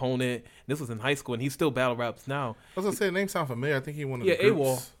study his opponent. This was in high school, and he still battle raps now. I was gonna say the name sound familiar. I think he one of the groups.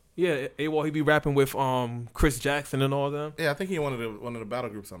 AWOL. Yeah, AWOL. He be rapping with Chris Jackson and all them. Yeah, I think he one of the battle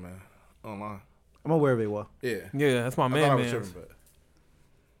groups on there online. I'm aware of AWOL. Yeah, that's my man. I was tripping, but.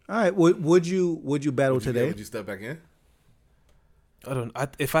 All right, would you battle today? Would you step back in? I don't.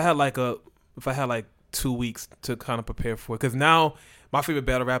 If I had like 2 weeks to kind of prepare for it, because now my favorite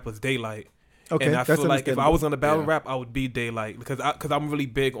battle rap is Daylight. Okay, and I feel like if I was on the battle rap, I would be Daylight because I'm really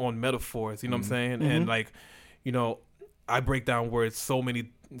big on metaphors. You know what I'm saying? And like, I break down words so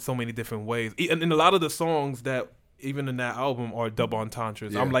many different ways. And a lot of the songs that even in that album are double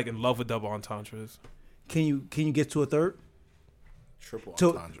entendres. I'm like in love with double entendres. Can you get to a third? Triple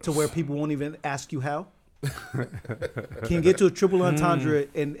entendres. To where people won't even ask you how? Can you get to a triple entendre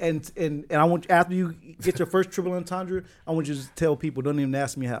and I want after you get your first triple entendre, I want you to tell people don't even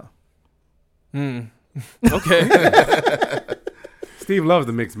ask me how. Okay. Steve loves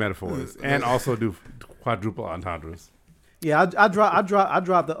the mixed metaphors and also do quadruple entendres. Yeah, I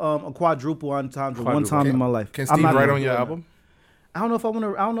dropped a quadruple entendre one time in my life. Can Steve write on your album? I don't know if I want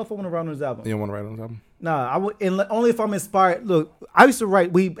to write on his album. You don't want to write on his album? Nah, I would only if I'm inspired. Look, I used to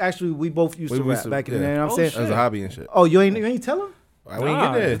write. We both used to rap back in the day. You know what I'm saying? As a hobby and shit. Oh, you ain't tell him? We didn't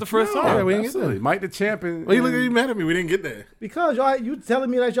get there. It's the first song. Yeah, we didn't get there. Mike the Champion. Well, you look at you mad at me. We didn't get there. Because you telling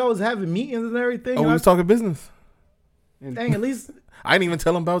me that y'all was having meetings and everything. Oh, we was talking business. Dang, at least I didn't even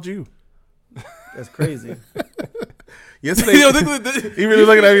tell him about you. That's crazy. Yesterday, he really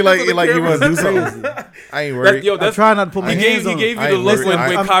looking at me like you want to do something. I ain't worried. I'm trying not to put my hands on him. He gave you the look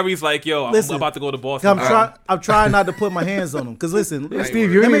when Kyrie's like, yo, I'm about to go to Boston. I'm trying not to put my hands on him. Because listen,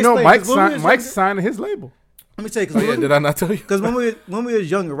 Steve, you didn't know Mike's signing his label. Let me tell you. Did I not tell you? Because when we was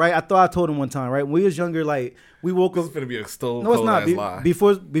younger, right? I thought I told him one time, right? When we was younger, like, we woke up. This is going to be a stone No, it's not. lie.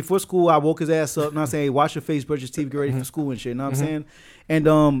 Before school, I woke his ass up. And I saying, hey, wash your face, brush your teeth, get ready for school and shit. You know what I'm saying?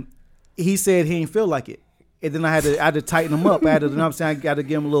 And he said he didn't feel like it. And then I had to tighten him up. I had to, you know what I'm saying? I got to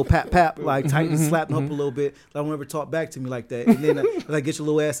give him a little pat, like tighten, slap him up a little bit. Like, don't ever talk back to me like that. And then like, get your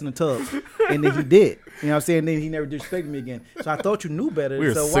little ass in the tub. And then he did. You know what I'm saying? And then he never disrespected me again. So I thought you knew better. We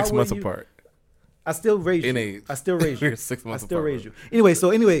were so 6 months apart. I still raised you. In age. I still raised you. We were 6 months I still apart. raised you.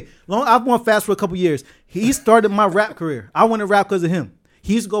 Anyway, I've gone fast for a couple years. He started my rap career. I went to rap because of him.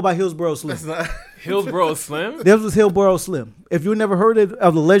 He used to go by Hillsboro Slim. Hillsboro Slim? This was Hillsboro Slim. If you never heard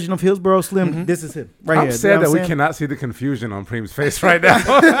of the legend of Hillsboro Slim, this is him right here. I'm sad that we cannot see the confusion on Preem's face right now. You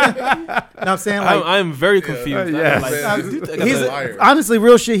know what I'm saying? Like, I'm very confused. Honestly,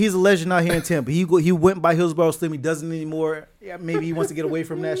 real shit, he's a legend out here in Tampa. He went by Hillsboro Slim. He doesn't anymore. Yeah, maybe he wants to get away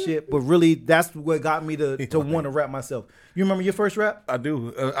from that shit. But really, that's what got me to want to rap myself. You remember your first rap? I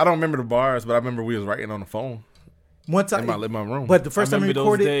do. I don't remember the bars, but I remember we was writing on the phone. One time in my room. But the first time we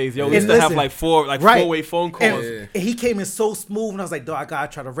recorded, those days. Yo, we used to have like four-way phone calls. And he came in so smooth, and I was like, "Dog, I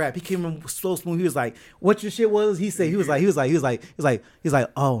gotta try to rap." He came in so smooth. He was like, "What your shit was?" He said, "He was like,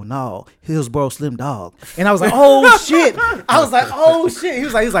 oh no, Hillsboro Slim dog." And I was like, "Oh shit!" I was like, "Oh shit!" He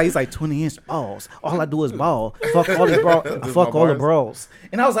was like 20-inch balls. All I do is ball. Fuck all the ball. Fuck all the bros.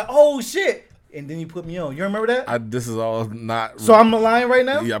 And I was like, "Oh shit!" And then you put me on. You remember that? This is all not. So I'm lying right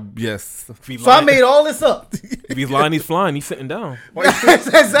now? Yeah. Yes. So I made all this up. If he's lying, he's flying. He's sitting down.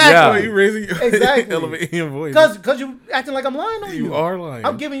 Exactly. Yeah. You raising your exactly. elevating your voice. Because you acting like I'm lying on you. You are lying.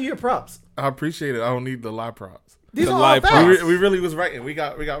 I'm giving you your props. I appreciate it. I don't need the lie props. These are all facts. We really was writing. We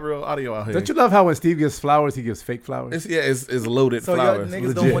got real audio out here. Don't you love how when Steve gives flowers, he gives fake flowers? It's loaded so flowers. So y'all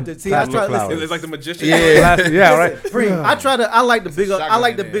niggas don't want to see. I try to listen. It's like the magician. Yeah, right. I like to big up. I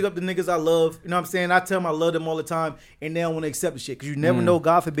like to big up the niggas I love. You know what I'm saying? I tell them I love them all the time, and they don't want to accept the shit because you never know.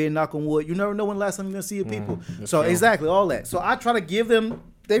 God forbid, knock on wood. You never know when the last time you're gonna see your people. So exactly all that. So I try to give them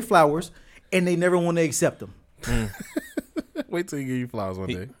their flowers, and they never want to accept them. Wait till he give you flowers one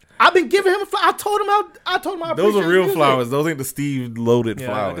day. I've been giving him. I told him. I those are real flowers. Those ain't the Steve loaded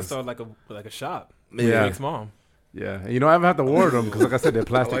flowers. I can start like a shop. Yeah, Drake's mom. Yeah, you know I have to water them because, like I said, they're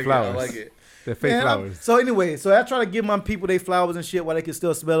plastic flowers. I like it. They're fake flowers. So anyway, I try to give my people their flowers and shit while they can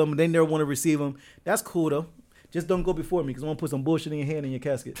still smell them, and they never want to receive them. That's cool though. Just don't go before me because I'm gonna put some bullshit in your hand in your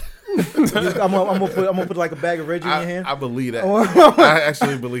casket. I'm gonna put like a bag of Reggie in your hand. I believe that. I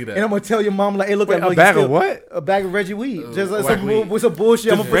actually believe that. And I'm gonna tell your mom like, hey, look at a bag of what? A bag of Reggie weed. Just with some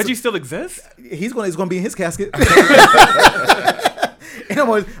bullshit. Does Reggie still exist? He's gonna be in his casket. And I'm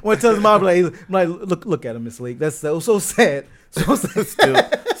gonna tell his mom like look at him, Miss League. That's so sad. So still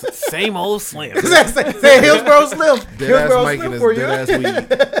same old Slim. Say Hillsboro Slim. Hillsboro Slim for you.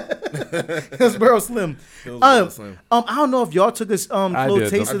 Hillsboro Slim. I don't know if y'all took a little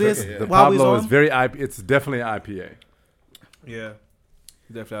taste of this. The Pablo is it's definitely an IPA. Yeah,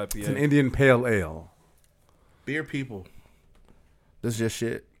 definitely IPA. It's an Indian Pale Ale. Beer people. This is just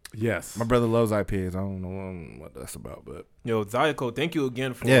shit. Yes. My brother loves IPAs. I don't know what that's about, but yo, Zydeco, thank you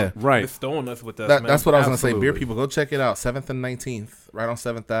again for bestowing us with that. That's what I was gonna say. Beer people, go check it out. 7th and 19th, right on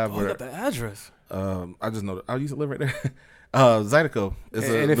 7th Ave. Oh, I got the address. I just know. I used to live right there. Zydeco is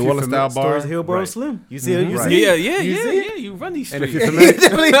a New Orleans style bar. Hillsboro Slim. You see? Yeah. You run these streets.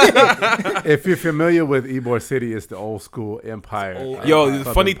 And if you're familiar with Ybor City, it's the old school Empire. Yo,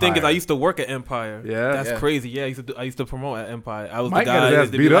 the funny thing is, I used to work at Empire. Yeah, that's crazy. Yeah, I used to promote at Empire. I was Mike the guy that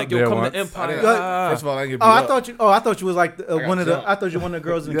beat be up like, "Yo, come to Empire." First of all, I didn't get beat up. I thought you was like one of the. I thought you were one of the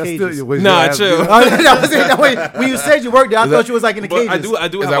girls in the cages. Nah, chill. When you said you worked there, I thought you was like in the cages. I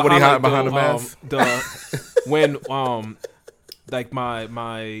do. Is that what he had behind the mask? When like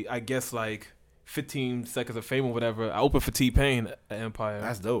my I guess like 15 seconds of fame or whatever, I opened for T-Pain at Empire.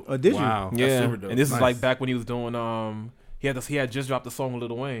 That's dope. Oh, did you? Wow. Yeah. That's super dope. And this is like back when he was doing he had just dropped the song with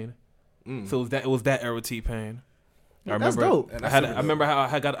Lil Wayne. So it was that era T-Pain. I remember. That's dope. I remember how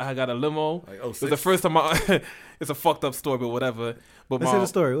I got a limo. Like, it was the first time it's a fucked up story, but whatever. But let's hear the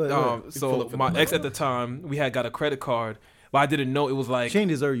story. What? So my ex at the time, we had got a credit card, but I didn't know it was like she ain't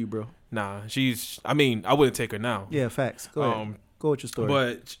deserve you, bro. Nah, I wouldn't take her now. Yeah, facts. Go ahead. Go with your story.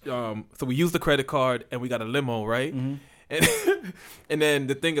 But so we used the credit card and we got a limo, right? Mm-hmm. And then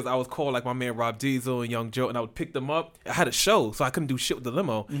the thing is, I was called like my man Rob Diesel and Young Joe, and I would pick them up. I had a show, so I couldn't do shit with the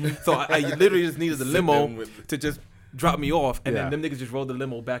limo. Mm-hmm. So I literally just needed the limo to just drop me off, and then them niggas just rolled the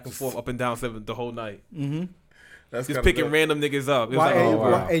limo back and forth up and down 7 the whole night. Mm-hmm. That's Just picking random niggas up. It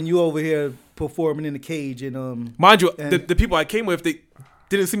was And you over here performing in the cage and mind you, the people I came with, they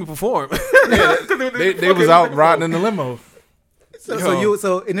didn't see me perform. They was out riding in the limo.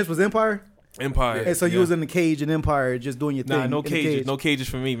 So and this was Empire. Empire. And so you was in the cage in Empire, just doing your thing. Nah, no cages, no cages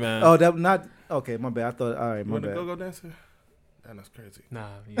for me, man. Oh, that not okay. My bad. I thought. All right, my bad. Go dancer. That's crazy. Nah,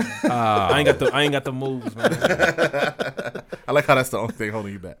 I ain't got the moves, man. I like how that's the only thing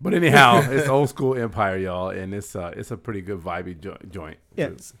holding you back. But anyhow, it's old school Empire, y'all, and it's a pretty good vibey joint. Yeah.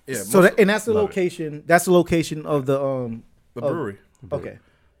 So that's the location. It. That's the location of the brewery. Okay.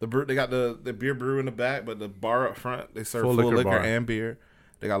 They got the beer brew in the back, but the bar up front they serve full liquor and beer.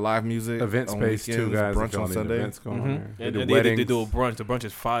 They got live music, event space too, guys. Brunch on Sunday. Events going on there. And they do a brunch. The brunch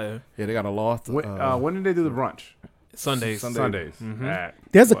is fire. Yeah, they got a loft. When did they do the brunch? Sundays. Mm-hmm.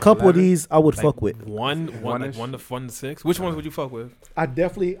 There's a couple of these I would fuck with. One to 6. Which ones would you fuck with? I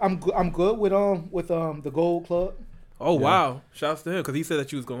definitely. I'm good with the Gold Club. Oh wow! Shouts to him because he said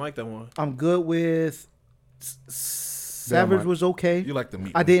that you was gonna like that one. I'm good with Savage. Was okay. You like the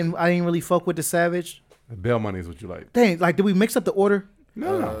meat? I didn't really fuck with the Savage. Bell Money is what you like. Dang, like did we mix up the order?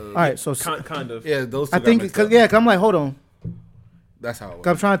 No. All right, so kind of. Yeah, those two I think because I'm like, hold on. That's how it was.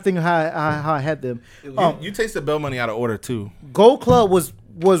 I'm trying to think of how I had them. You tasted Bell Money out of order too. Gold Club was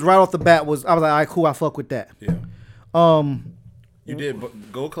right off the bat. I was like, all right, cool. I fuck with that. Yeah. You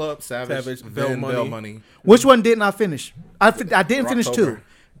did Gold Club, Savage, Bell Money. Which one didn't I finish? I didn't finish 2.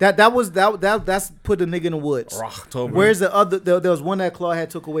 That's put the nigga in the woods. Rocktober. Where's the other? There was one that Claw had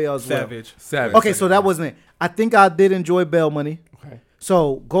took away as well. Savage. Okay, so that wasn't it. I think I did enjoy Bell Money. Okay.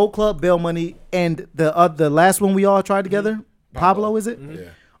 So Gold Club, Bell Money, and the last one we all tried together. Pablo, is it? Mm-hmm.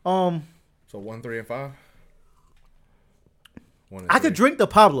 Yeah. So 1, 3, and 5. I could drink the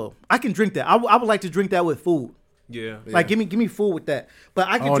Pablo. I can drink that. I would like to drink that with food. Yeah. Like give me food with that. But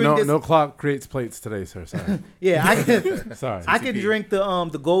I can drink this. No clock creates plates today, sir. Sorry. Yeah, I can. Sorry. I can drink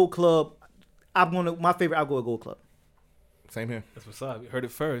the Gold Club. My favorite. I'll go with Gold Club. Same here. That's what's up. You heard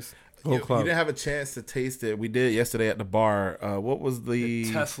it first. You didn't have a chance to taste it. We did yesterday at the bar. What was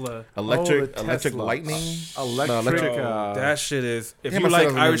the Tesla electric Tesla. lightning? Electric. That shit is. If Damn, you I like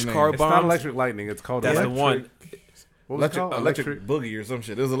said Irish car It's bombs, not electric lightning. It's called that's electric. the one. What was it called? Electric boogie or some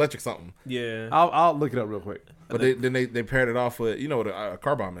shit. It was electric something. Yeah. I'll look it up real quick. But they paired it off with what a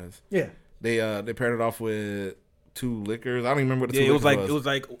car bomb is. Yeah. They paired it off with 2 liquors. I don't even remember what the 2 it liquors was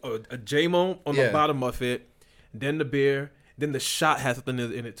like a J-Mo on the bottom of it, then the beer, then the shot has something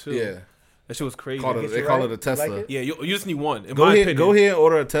in it too. Yeah. That shit was crazy. They call it a Tesla. Like yeah, you just need one. Go ahead and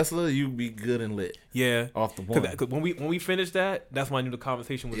order a Tesla. You be good and lit. Yeah, off the one. Cause when we finished that, that's when I knew the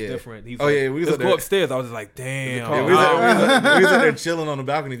conversation was different. He's we let's go upstairs. I was just like, damn. We was up there chilling on the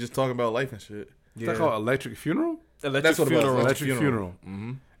balcony, just talking about life and shit. Is that called electric funeral? That's what it was. Electric funeral.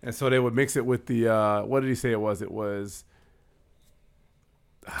 Mm-hmm. And so they would mix it with the what did he say it was? It was.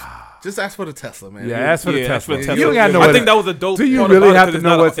 Just ask for the Tesla, man. Yeah, ask for the Tesla. You don't gotta know. I think that was a dope. Do you part really about have to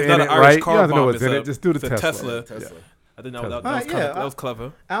know what's in it, right? You have to know bomb. what's in it. Just do the Tesla. Tesla. I think that was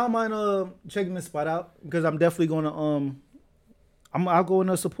clever. I don't mind checking this spot out because I'm definitely going to I'll go in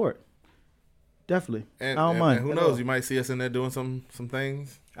there support. Definitely. I don't mind. And who knows? You might see us in there doing some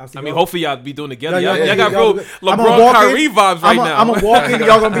things. I mean, hopefully y'all be doing it together. Yeah, y'all got real LeBron Kyrie vibes right now. I'm gonna walk in.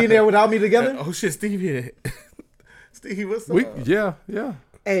 Y'all gonna be in there without me together? Oh shit, Steve here. Steve, what's up? Yeah.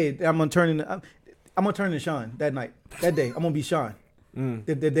 Hey, I'm gonna turn into Sean that night, that day. I'm gonna be Sean.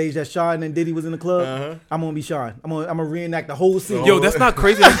 The days that Sean and Diddy was in the club, I'm gonna be Sean. I'm gonna reenact the whole scene. Yo, that's not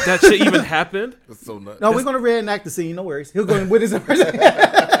crazy. that shit even happened. That's so nuts. No, we're gonna reenact the scene. No worries. He'll go in with his.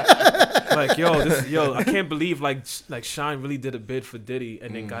 Like I can't believe like Sean really did a bid for Diddy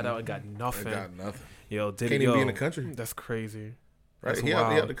and then got out and got nothing. Yo, Diddy can't even be in the country. That's crazy. Right? That's he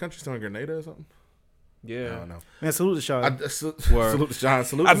wild. out the country still in Grenada or something. Yeah, I don't know. Man, salute to Sean. Salute to Sean.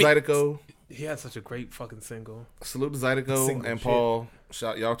 Salute to Zydeco. He had such a great fucking single. Salute to Zydeco and Paul.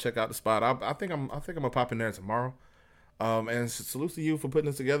 Y'all check out the spot. I think I'm gonna pop in there tomorrow. And salute to you for putting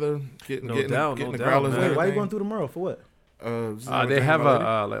this together. Getting the growlers. Wait, why are you going through tomorrow for what? They have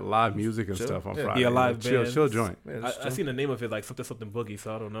like live music and stuff on Friday. Yeah, live bands. Chill joint. I seen the name of it like something boogie,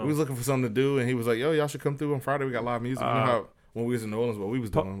 so I don't know. We was looking for something to do, and he was like, "Yo, y'all should come through on Friday. We got live music." You know how when we was in New Orleans, what we was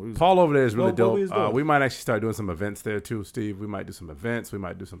doing. Paul over there is really dope. doing? We might actually start doing some events there too, Steve. We might do some events. We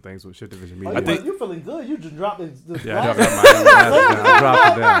might do some things with Shift Division Media. I think you're feeling good. You just dropped it. Yeah, I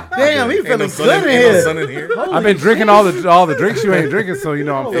dropped it down. Damn, he feeling good in here. I've been drinking all the drinks you ain't drinking, so you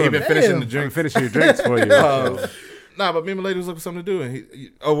know I'm feeling. You've been finishing the drink. I'm finishing your drinks for you. Nah, but me and my lady was looking for something to do,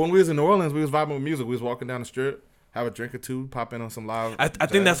 and when we was in New Orleans, we was vibing with music. We was walking down the strip. have a drink or two, pop in on some live. I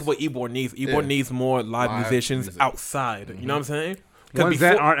think that's what Ebor needs. Ebor needs more live musicians music. outside. You know what I'm saying? Ones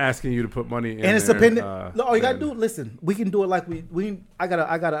that aren't asking you to put money in. And it's dependent. All you gotta do, listen. We can do it like we. I got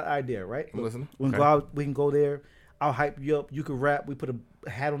an idea, right? I'm listening. We can go out. We can go there. I'll hype you up. You can rap. We put a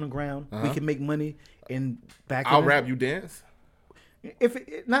hat on the ground. We can make money and back. I'll rap. You dance. If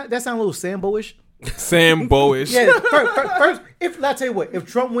it, not that sounds a little Sambo-ish. Sambo-ish. Yeah. First, if I tell you what, if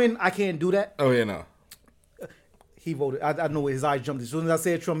Trump win, I can't do that. Oh yeah, no. He voted. I know his eyes jumped as soon as I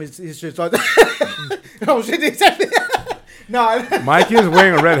said Trump. His shit started. Oh shit! No, Mikey is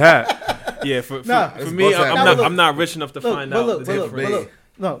wearing a red hat. Yeah, for me, I'm not rich enough to find out the difference.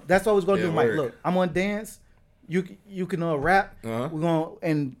 No, that's what I was gonna do, Mike. Word. Look, I'm gonna dance. You can rap. Uh-huh.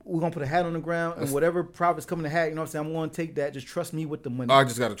 We're gonna put a hat on the ground and whatever profits come in the hat. You know what I'm saying? I'm gonna take that. Just trust me with the money. Oh, I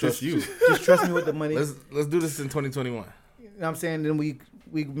just gotta trust you. Just trust me with the money. Let's do this in 2021. You know what I'm saying? Then we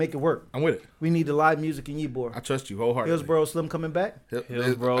make it work. I'm with it. We need the live music in Ybor. I trust you wholeheartedly. Hillsboro Slim coming back.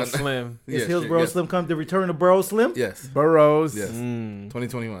 Hillsboro Slim. Is Hillsboro Slim come to return to Borough Slim? Yes. Burroughs. Yes.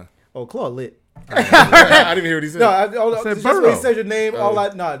 2021. Oh, Claude lit. I didn't even hear what he said. No, I said just when he Burrow. said your name,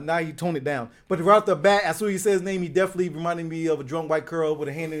 now he toned it down. But right off the bat, as soon as he said his name, he definitely reminded me of a drunk white girl with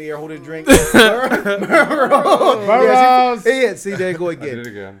a hand in the air holding a drink. Burroughs. Yeah, see, there you go again. I did it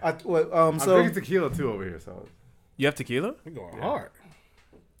again. I'm I'm drinking tequila too over here. So You have tequila? We're going hard.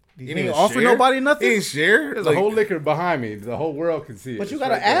 He didn't offer nobody nothing. He ain't share. there's a whole liquor behind me. The whole world can see it. But you It's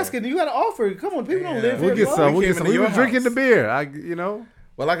gotta right ask there. it. You gotta offer. Come on, people don't live We'll here. get some. We We'll came get some. into We your were drinking house. the beer.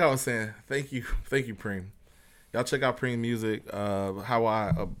 Well, like I was saying, thank you, Preem. Y'all check out Preem music.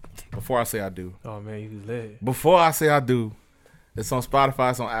 Before I say I do. Oh man, you lit. Before I say I do, it's on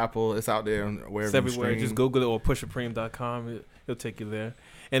Spotify. It's on Apple. It's out there wherever It's everywhere. you stream. Just Google it or pushapreme.com. It'll take you there.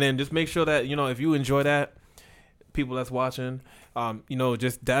 And then just make sure that if you enjoy that, people that's watching,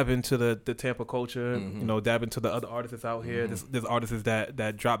 just dab into the Tampa culture. Dab into the other artists out here. There's artists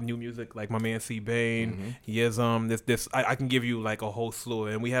that drop new music, like my man C Bane, Yism. I can give you like a whole slew,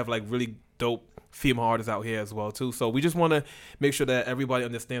 and we have like really dope female artists out here as well too. So we just want to make sure that everybody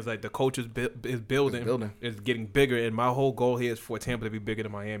understands like the culture is building, is getting bigger, and my whole goal here is for Tampa to be bigger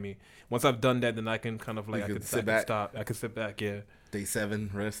than Miami. Once I've done that, then I can kind of like I can sit back. Yeah. Day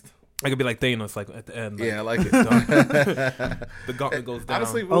 7 rest. I could be like Thanos, like at the end. Like, Yeah, I like it. the gauntlet goes down.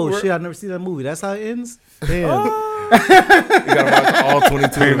 Honestly, Shit! I've never seen that movie. That's how it ends. Damn. you gotta watch all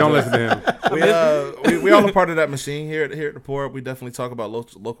 22. Don't listen to him. We all a part of that machine here at the Port. We definitely talk about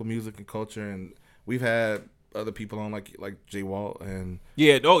local music and culture, and we've had other people on like Jay Walt and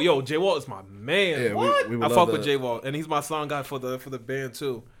Jay Walt is my man. Yeah, what? we I fuck with Jay Walt, and he's my song guy for the band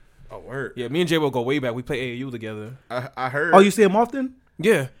too. Oh, word. Yeah, me and Jay Walt go way back. We play AAU together. I heard. Oh, you see him often?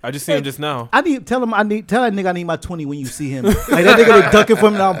 Yeah, I just see him just now. Tell that nigga I need my 20 when you see him. Like that nigga be ducking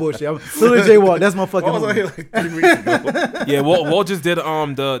from now bullshit. I'm still Jay Walt. That's my fucking. I was on here like 3 weeks ago. Yeah, Walt just did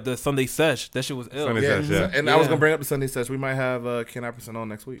the Sunday sesh. That shit was ill. Sunday sesh, yeah. And I was gonna bring up the Sunday sesh. We might have Ken Apperson on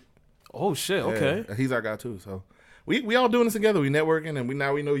next week. Oh shit. Okay. Yeah, he's our guy too. So we all doing this together. We networking, and we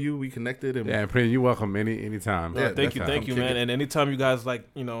know you. We connected. And Yeah, Preem, you welcome anytime. Yeah, thank you, man. It. And anytime you guys like,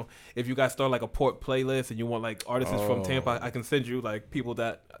 if you guys start like a Port playlist and you want like artists from Tampa, I can send you like people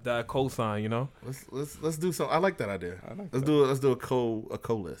that I co-sign. Let's do something. I like that idea. Let's do a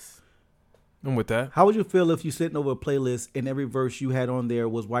co list. I'm with that. How would you feel if you sitting over a playlist and every verse you had on there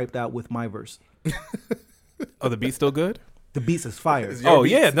was wiped out with my verse? Oh, the beat's still good? The beats is fire. Oh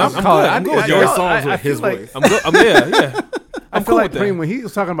yeah, no, I'm good with your yours. songs with his voice. I'm good. Yeah. I I'm feel cool like with that. Preem, when he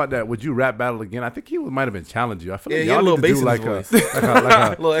was talking about that, would you rap battle again? I think he might have been challenging you. I feel like Yeah, y'all he had a need little to do bass in like his a,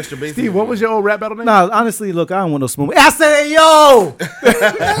 like a little extra bass. Steve, what was your old rap battle name? Nah, honestly, look, I don't want no smoke. I said, yo.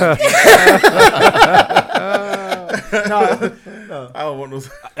 I don't want those.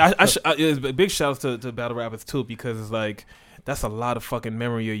 It's a big shout out to battle rappers too, because it's like that's a lot of fucking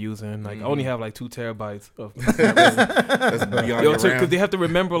memory you're using. Like I only have like 2 terabytes of. That's beyond your Because RAM. they have to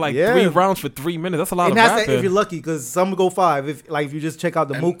remember like Yeah. 3 rounds for 3 minutes. That's a lot And of that's rapping. if you're lucky, because some go 5. If you just check out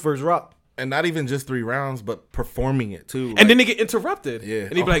the Mook versus Rock. And not even just 3 rounds, but performing it too. And then they get interrupted. Yeah.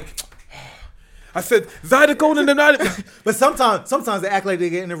 And he'd be like, I said Zydeco and not. But sometimes they act like they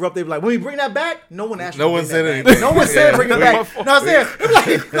get interrupted. They be like, when we bring that back, no one actually. No one bring said that back. anything. No one said bring it Yeah. back. No, I'm saying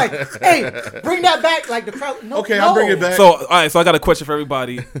like, hey, bring that back. Like the crowd. No, Okay, no. I'll bring it back. So all right, so I got a question for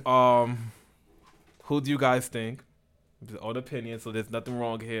everybody. Who do you guys think? Own opinion, so there's nothing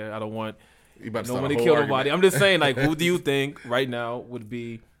wrong here. I don't want You about to no start one a to whole kill argument. nobody. I'm just saying, like, who do you think right now would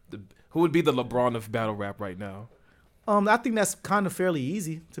be the LeBron of battle rap right now? I think that's kind of fairly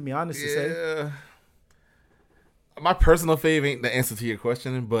easy, to be honest to say. Yeah. My personal fave ain't the answer to your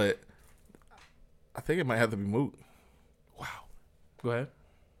question, but I think it might have to be Mook. Go ahead.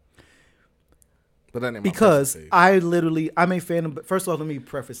 But that ain't my because personal I'm a fan of. First of all, let me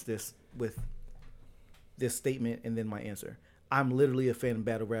preface this with this statement and then my answer. I'm literally a fan of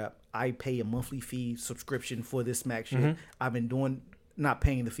battle rap. I pay a monthly fee subscription for this smack shit. I've been not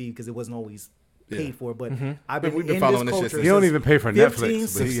paying the fee because it wasn't always paid for, but I've been, we've been in following this this culture. shit You don't even pay for 15,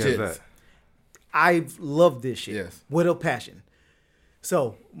 Netflix, but he has that. I've loved this shit Yes. with a passion.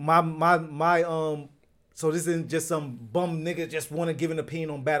 So so this isn't just some bum nigga just want to give an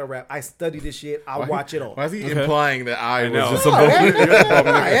opinion on battle rap. I study this shit. I watch it all. Why is he implying that I was know. just No, a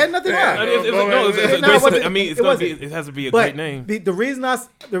I had nothing wrong. It has to be a great name. The reason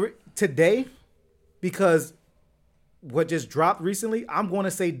today, because what just dropped recently, I'm going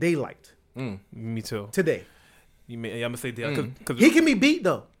to say Daylight Me too. today. I'm gonna say that because He can be beat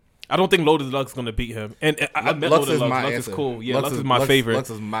though. I don't think Loaded Lux is gonna beat him. And I met Lux Loaded is Lux. my Lux answer. is cool. Yeah, Lux Lux is- is my Lux- favorite. Lux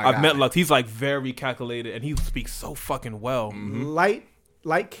is my I've guy. met Lux. He's like very calculated and he speaks so fucking well.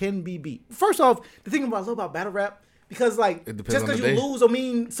 Light can be beat. First off, the thing I love about battle rap, because like It depends just on because the you day. lose don't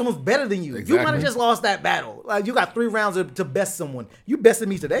mean someone's better than you. You Exactly. might have just lost that battle. Like you got 3 rounds to best someone. You bested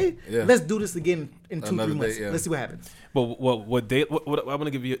me today. Yeah. Let's do this again in 2-3 Another day, months. yeah. Let's see what happens. But what I'm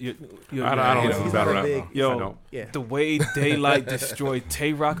gonna give you your I don't He's listen to not battle a rap. big- though. Yo, I don't. Yeah. the way Daylight destroyed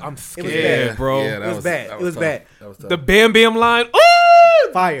Tay-Rock, I'm bad. scared, bro. Yeah, that It was bad. that It was tough. bad. That was tough. The Bam Bam line. Oh,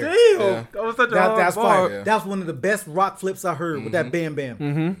 Fire. damn. Yeah. That was such a That's hard fire. bar. Yeah. That's one of the best rock flips I heard with that Bam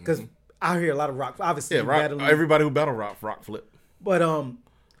Bam. Because I hear a lot of rock. Obviously, Yeah, rock, battling. everybody who battle rock flip. But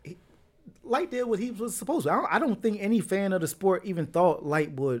Light did what he was supposed to. I don't think any fan of the sport even thought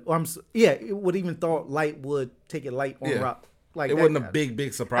Light would. It would even thought Light would take it light on Yeah. rock. Like It that. wasn't a big I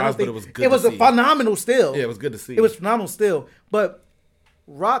don't surprise, but think- it was good. It was to a see. phenomenal still. Yeah, it was good to see. It was phenomenal still. But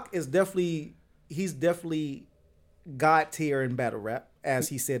Rock is definitely God tier in battle rap, as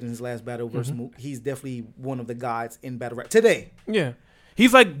he said in his last battle versus Mook. He's definitely one of the gods in battle rap today. Yeah.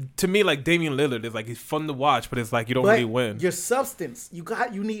 He's like, to me, like Damian Lillard. It's like he's fun to watch, but it's like you don't But really win. your substance, you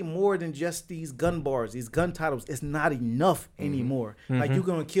need more than just these gun bars, these gun titles. It's not enough anymore. Like you're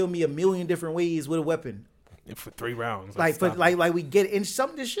gonna kill me a million different ways with a weapon. For 3 rounds. Like stop like we get it. And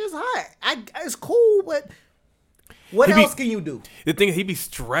some this shit's hot. It's cool, but what He be- else can you do? it. The thing is, he be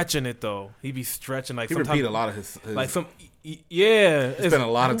stretching it though. He be stretching like He sometimes, repeat a lot of his like some. Yeah, It's been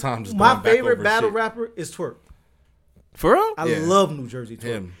a lot of times. Just My going back favorite over battle shit. rapper is Twerk. for real. I Yeah. love New Jersey Twerk.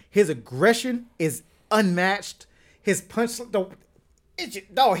 Him. His aggression is unmatched. His punch,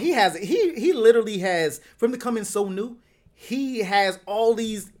 he literally has, from becoming so new, he has all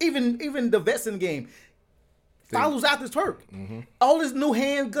these, even the vets in the game, follows after Twerk. All this new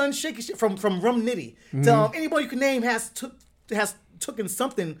handgun shaking shit from Rum Nitty to anybody you can name has taken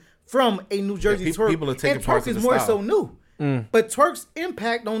something from a New Jersey pe- Twerk. people are taking and parts Twerk of is the more style. so new. But Twerk's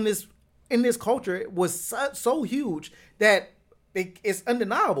impact on this in this culture was so huge that it's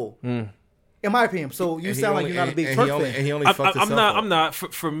undeniable, in my opinion. So you And he sound like only- you're not a big and Twerk he only, fan. And he only I'm fucked himself not. up. I'm not.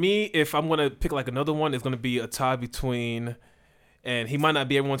 For me, if I'm gonna pick like another one, it's gonna be a tie between, and he might not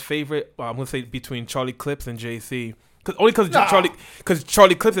be everyone's favorite. But I'm gonna say between Charlie Clips and JC. Because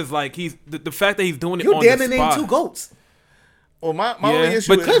Charlie Clips is like he's the fact that he's doing it You on damn the near named spot. 2 GOATs. Well, my Yeah, only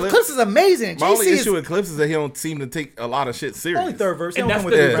issue but with Clips is amazing. my only JC issue is with Clips is that he don't seem to take a lot of shit serious. only third verse. He And don't that's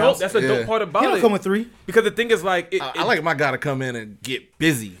come the with 3 dope. rounds. That's the dope Yeah. part He about don't it. come with 3. Because the thing is like I like my guy to come in and get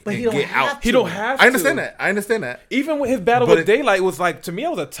busy But and he don't get have out. to. he don't have. I understand to. that. I understand that. Even with his battle But with Daylight, it was like to me, it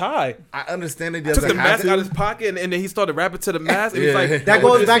was a tie. I understand that he Took doesn't the have mask out of to. his pocket and then he started rapping to the mask. It was Yeah. like That I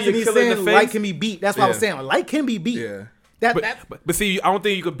want goes you back see to you me kill in the saying face. light can be beat. That's what I was Yeah. saying. Light can be beat. Yeah. But see, I don't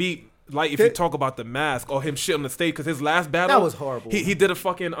think you could beat Light if you talk about the mask or him shit on the stage because his last battle That was horrible. He did a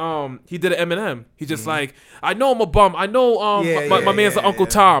fucking he did an Eminem. He just like I know I'm a bum. I know my man's an Uncle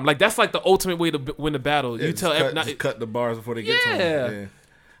Tom. Like that's like the ultimate way to win the battle. Yeah, you just tell cut, not, just cut the bars before they get to Yeah. him.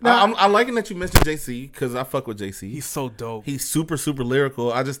 Yeah. I'm liking that you mentioned JC because I fuck with JC. he's so dope. He's super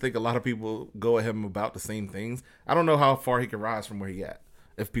lyrical. I just think a lot of people go at him about the same things. I don't know how far he can rise from where he at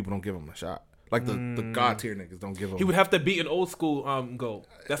if people don't give him a shot. Like the god tier niggas don't give him. He would have to beat an old school goal.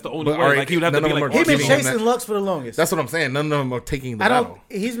 That's the only But way. alright, Like he would have to none be of them like are He's been giving him chasing that. Lux for the longest. That's what I'm saying. None of them are taking the I battle.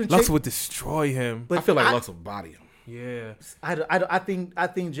 don't. He's been Lux chasing. would destroy him. But I feel like Lux will body him. Yeah. I think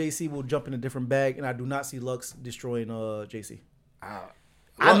JC will jump in a different bag, and I do not see Lux destroying JC.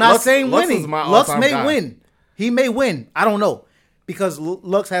 I'm not Lux- saying Lux winning. is my Lux all-time may guy. win. He may win. I don't know because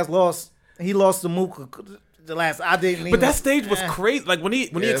Lux has lost. He lost to Mook the last. I didn't. But that stage was crazy. Like when he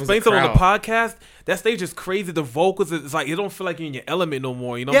it was explains a it on the crowd. podcast, that stage is crazy. The vocals, it's like you don't feel like you're in your element no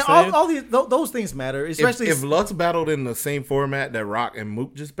more. You know Yeah, what I'm saying? all these those things matter, especially If Lux battled in the same format that Rock and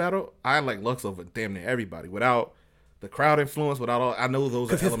Mook just battled, I like Lux over damn near everybody without the crowd influence, without all, I know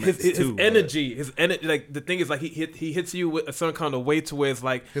those are elements his too. energy, like the thing is, like he hits you with a certain kind of way to where it's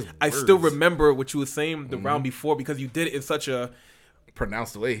like I words. still remember what you were saying the round before because you did it in such a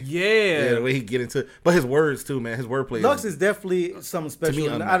pronounced way. Yeah, the way he get into, but his words too, man. His wordplay. Lux is definitely something special.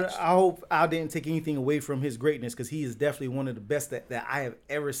 And I unmatched. hope I didn't take anything away from his greatness because he is definitely one of the best that I have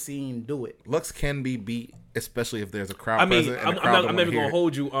ever seen do it. Lux can be beat, especially if there's a crowd I mean, present. I'm never gonna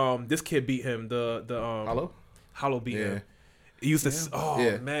hold you. This kid beat him. Hollow beat him. He used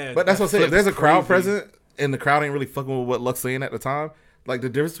to. Man. But that's what I'm saying. If there's a crowd crazy. present and the crowd ain't really fucking with what Lux saying at the time, like the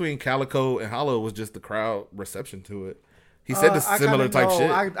difference between Calico and Hollow was just the crowd reception to it. He said the similar type shit.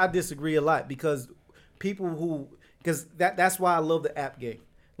 I disagree a lot because that's why I love the app game.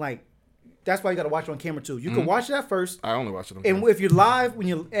 Like that's why you got to watch it on camera too. You can watch that first. I only watch it on And camera. if you're live, when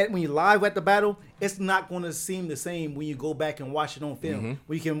you're live at the battle, it's not going to seem the same when you go back and watch it on film.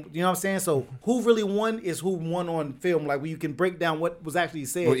 Where you can, you know what I'm saying? So who really won is who won on film. Like where you can break down what was actually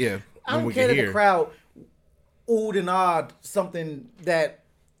said. Well, yeah, I don't care that the crowd oohed and awed something that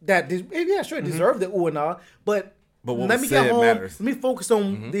deserved the ooh and ah, but what let was me said get home. matters. Let me focus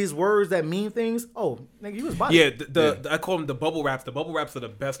on these words that mean things. Oh, nigga, you was body. Yeah, I call them the bubble raps. The bubble raps are the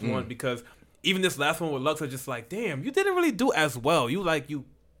best one because even this last one with Lux are just like, damn, you didn't really do as well. You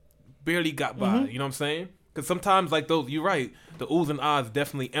barely got by. You know what I'm saying? Because sometimes like those, you're right. The oohs and ahs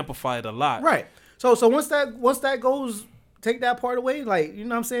definitely amplify it a lot. Right. So once that goes, take that part away. Like you know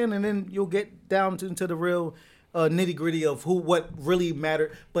what I'm saying, and then you'll get down into the real nitty gritty of what really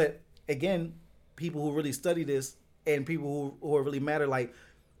mattered. But again, people who really study this and people who really matter, like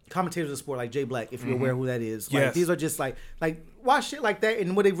commentators of sport, like Jay Black, if you're aware who that is. Like, these are just like watch shit like that,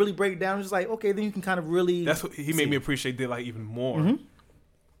 and when they really break it down, it's just like, okay, then you can kind of really. That's what he made me appreciate Daylight even more.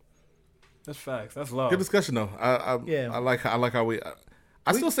 That's facts. That's love. Good discussion though. I like how we.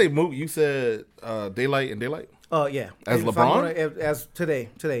 I still say Mook. You said Daylight and Daylight. Yeah. As If LeBron? I'm gonna- as today.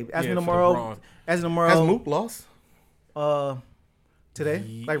 Ask me tomorrow. LeBron. Ask me tomorrow. Has Mook lost?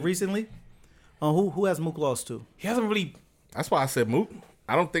 Today, like recently. Who has Mook lost to? He hasn't really. That's why I said Mook.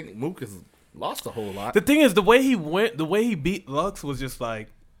 I don't think Mook has lost a whole lot. The thing is, the way he beat Lux was just like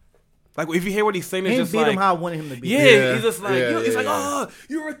if you hear what he's saying, He it's didn't just beat like him how I wanted him to beat. Yeah, he's just like Yeah, oh,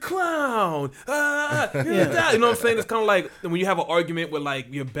 you're a clown. You know what I'm saying? It's kind of like when you have an argument with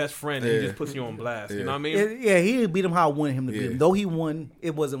like your best friend and he just puts you on blast. You know what I mean? Yeah, he didn't beat him how I wanted him to beat him. Though he won,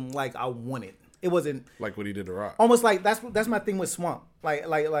 it wasn't like I wanted. It wasn't Like what he did to Rock. almost like that's my thing with Swamp. Like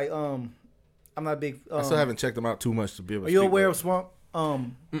I'm not a big. I still haven't checked him out too much to be able to Are you speak aware about of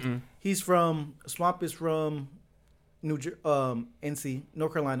Swamp? He's from Swamp is from NC,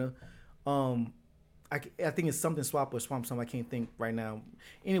 North Carolina. I think it's something Swamp or Swamp something. I can't think right now.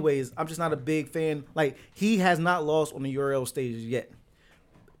 Anyways, I'm just not a big fan. Like he has not lost on the URL stages yet,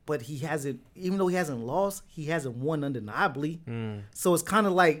 but he hasn't. Even though he hasn't lost, he hasn't won undeniably. So it's kind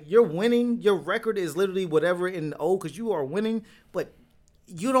of like you're winning. Your record is literally whatever in the O because you are winning, but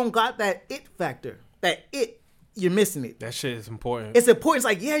you don't got that it factor. You're missing it. That shit is important. It's important. It's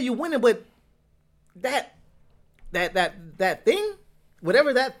like, yeah, you're winning, but that thing,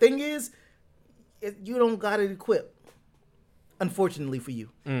 whatever that thing is, you don't got it equipped. Unfortunately for you.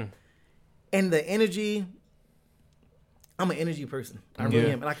 And the energy, I'm an energy person. I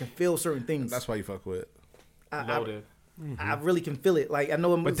really am, and I can feel certain things. That's why you fuck with. I really can feel it. Like I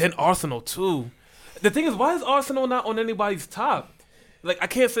know, But then Arsenal too. The thing is, why is Arsenal not on anybody's top? Like I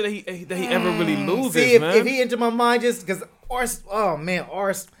can't say that he ever really loses. see man. if he entered my mind just because Ars. Oh man,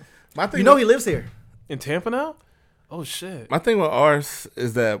 Ars. My thing You know he lives here. In Tampa now? Oh shit. My thing with Ars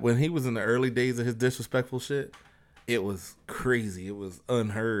is that when he was in the early days of his disrespectful shit, it was crazy. It was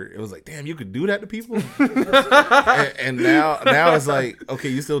unheard. It was like, damn, you could do that to people. and now it's like, okay,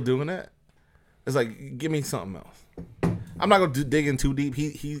 you still doing that? It's like, give me something else. I'm not gonna dig in too deep.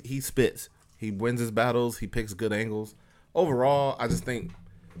 He spits. He wins his battles. He picks good angles. Overall, I just think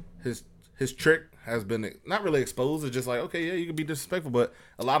his trick has been not really exposed. It's just like, okay, yeah, you can be disrespectful, but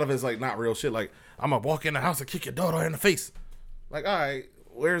a lot of it's like not real shit. Like, I'm gonna walk in the house and kick your daughter in the face. Like, all right,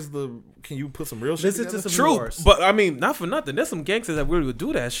 can you put some real shit Listen together? to some True, Ars. but I mean, not for nothing. There's some gangsters that really would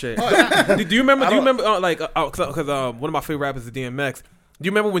do that shit. Do you remember? Because one of my favorite rappers is DMX. Do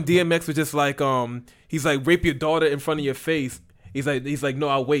you remember when DMX was just like, he's like, rape your daughter in front of your face? He's like, no,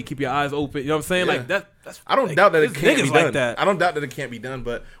 I'll wait. Keep your eyes open. You know what I'm saying? Yeah. Like that's. I don't like, doubt that it there's can't be niggas done. like that. I don't doubt that it can't be done.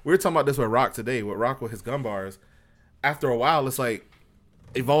 But we were talking about this with Rock today. With Rock with his gun bars, after a while, it's like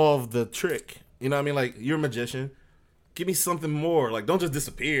evolve the trick. You know what I mean? Like, you're a magician. Give me something more. Like, don't just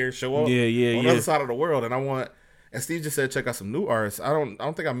disappear. Show up on the other side of the world. And Steve just said, check out some new artists. I don't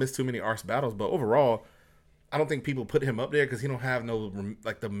think I missed too many artist battles, but overall, I don't think people put him up there because he don't have no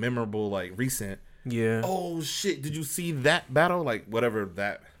like the memorable like recent. Yeah. Oh shit! Did you see that battle? Like whatever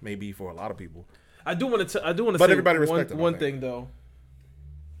that may be for a lot of people. I do want to But say everybody respect one him, thing though.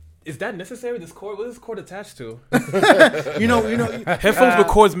 Is that necessary? This cord? What is this cord attached to? You know. Headphones with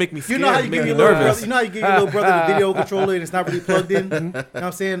cords make me scared. You know how you make give me your little nervous. brother, you know how you give your little brother the video controller and it's not really plugged in. You know what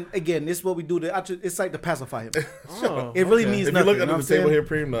I'm saying? Again, this is what we do. It's like to pacify him. Oh, It really means If nothing. you look you know under what the I'm table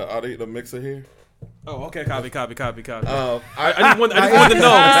saying? here, Preem, the mixer here. Oh, okay. Copy. I I just want to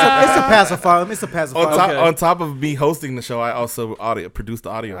know. It's a pacifier. It's a pacifier. Okay. on top of me hosting the show, I also produced the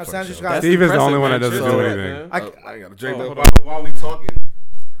audio. I For sound the just show. got- Steve is the only impressive, one that man. doesn't Cheers do to that, anything. man. I got to drink hold while we talking.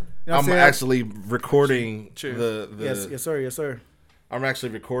 You know what I'm saying? actually recording Cheers. the Yes, sir. I'm actually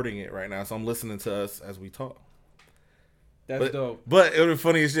recording it right now, so I'm listening to us as we talk. That's But, dope. but it would be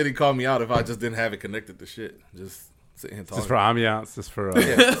funny as shit. He called me out if I just didn't have it connected to shit. Just sitting here talking. Just for ambiance, just for.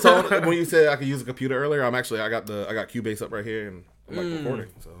 Yeah. So when you said I could use a computer earlier, I got Cubase up right here and I'm like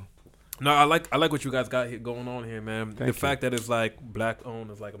recording. So No, I like what you guys got here going on here, man. Thank The fact that it's like black owned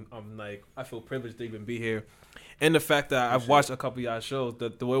is like I'm like I feel privileged to even be here, and the fact that I've watched a couple of y'all shows.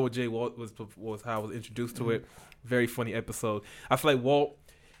 The way with Jay Walt was how I was introduced to it. Very funny episode. I feel like Walt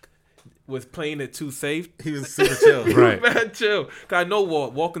was playing it too safe. he was super chill. Right. Man, chill. 'Cause I know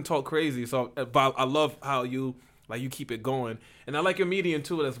Walt can talk crazy. So, but I love how you keep it going, and I like your medium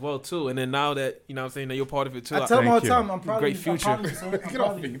to it as well too. And then now that you know what I'm saying that you're part of it too. I tell him all the Thank you. time, I'm proud Great of you. I'm proud of you, son. I'm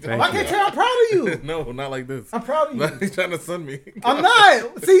proud of you. Thank Why you. can't I tell I'm proud of you? No, not like this. I'm proud of you. He's trying to sun me. I'm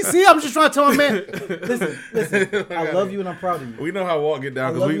not. See, I'm just trying to tell my man. Listen. I love you and I'm proud of you. We know how Walt get I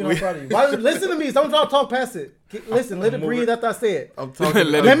down love because you and I'm proud of you. Why, listen to me. Don't try to talk past it. Listen, let it breathe after I say it. I'm talking.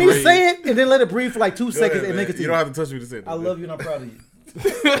 Let Let it me breathe. say it and then let it breathe for like 2 Go seconds ahead, and man. then continue. You don't have to touch me to say it. I love you and I'm proud of you.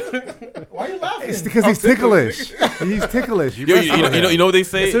 Why are you laughing? It's because he's ticklish. He's ticklish. You know what they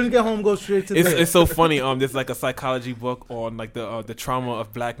say? As soon as you get home, go straight to the bed. It's so funny. There's like a psychology book on like the trauma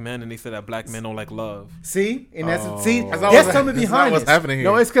of black men, and they said that black men don't like love. See, and that's Oh. see. That's not That's what's- something that's not behind what's it. happening here.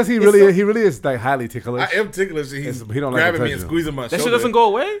 No, it's because he It's really is like highly ticklish. I am ticklish. He's He don't like grabbing to me touch and you. squeezing my That shoulder. shit doesn't go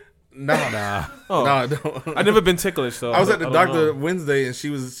away. Nah. Oh, No, I don't. I never been ticklish though. I was at the don't doctor know. Wednesday and she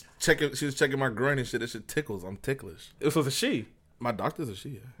was checking my groin and shit. That shit tickles. I'm ticklish. It was a she. My doctor's a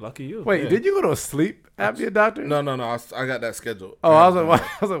she. Lucky you. Wait, Yeah. did you go to a sleep apnea doctor? No. I got that scheduled. Oh, I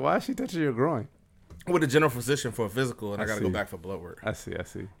was like, why is she touching your groin? With a general physician for a physical, and I got to see. go back for blood work. I see.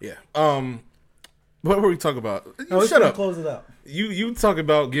 Yeah. What were we talking about? No, we're Shut gonna up. close it out. You talk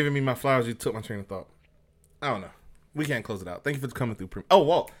about giving me my flowers. You took my train of thought. I don't know. We can't close it out. Thank you for coming through. Oh,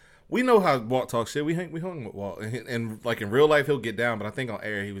 Walt. We know how Walt talks shit. We hung with Walt, and like in real life he'll get down, but I think on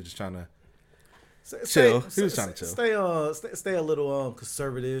air he was just trying to. Chill. He was trying to chill. Stay a little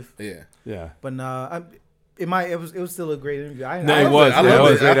conservative. Yeah. Yeah. But nah, it was still a great interview. No, it was. I Yeah,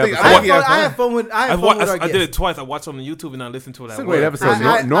 love it it. was. I think I had fun with our I did guests. it twice. I watched it on YouTube and I listened to it. It's at a great work. episode.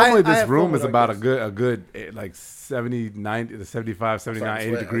 I Normally, I this have room fun is with about our a good like 70, 90, 75, 79, 80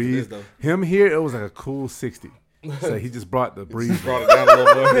 sweat after degrees. this, though. Him here, it was like a cool 60. So he just brought the breeze. Brought it down a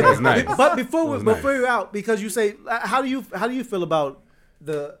little It bit. was nice. But before was you're out, because you say, how do you feel about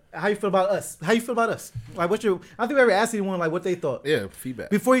how you feel about us? How you feel about us? Like I think we ever asked anyone like what they thought Yeah, feedback.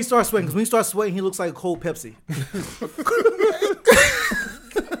 before he starts sweating. Because when he starts sweating, he looks like a cold Pepsi.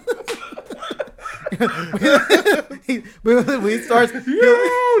 when he starts,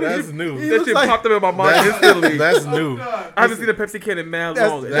 That's new. He That looks shit like- popped up in my mind instantly. That's new. I haven't seen a Pepsi can in mad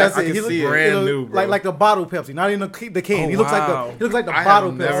long. that's I it. can He see look- it. Brand he new, look bro. like the bottle Pepsi, not even the can. Oh, he looks wow. like the I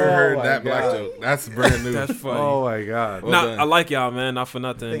bottle have Pepsi. never heard Oh, that my black God. joke. That's brand new. That's funny. Oh my God. Well Nah, done. I like y'all, man. Not for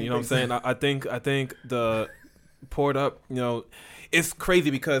nothing. Thank You know what I'm you. saying? I think the poured up. You know, it's crazy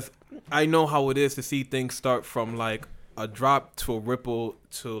because I know how it is to see things start from like a drop to a ripple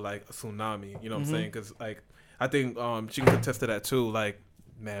to like a tsunami. You know what I'm saying? Because like I think she can contest to that too. Like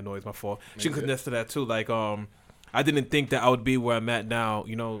mad noise, my fault. She can contest to that too. Like I didn't think that I would be where I'm at now.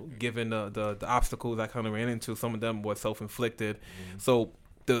 You know, given the obstacles I kind of ran into. Some of them were self-inflicted. So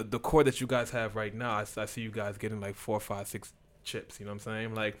the core that you guys have right now, I see you guys getting like 4, 5, 6 chips. You know what I'm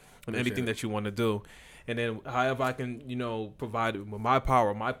saying? Like on anything that you want to do. And then however I can, you know, provide with my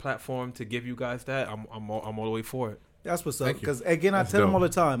power, my platform to give you guys that, I'm all the way for it. That's what's up. Thank you. Because again, I That's tell them dope. all the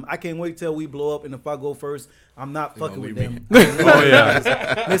time, I can't wait till we blow up, and if I go first, I'm not You fucking gonna with leave them. Oh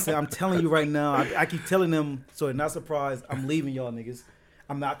yeah. Listen, I'm telling you right now, I keep telling them, so they're not surprised. I'm leaving y'all niggas.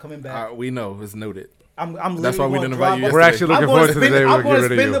 I'm not coming back. We know it's noted. I'm That's why we literally didn't gonna invite you drive We're up- actually looking I'm gonna forward to the spin day it- we're I'm gonna going get to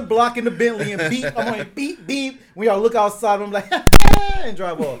rid spin of the you. block in the Bentley and beep. I'm going to beep, beep. When y'all look outside, I'm like, and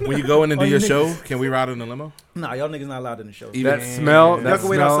drive off. When you go in and Oh, do you your niggas. show, can we ride in the limo? Nah, y'all niggas not allowed in the show. Even- That smell, Y'all that can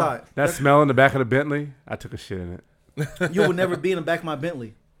wait smell, outside. that smell in the back of the Bentley. I took a shit in it. You will never be in the back of my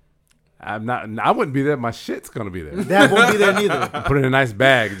Bentley. I'm not. I wouldn't be there. My shit's gonna be there. That won't be there neither. Put it in a nice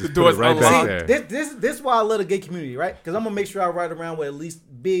bag. And just put it right back there. This is why I love the gay community, right? Because I'm gonna make sure I ride around with at least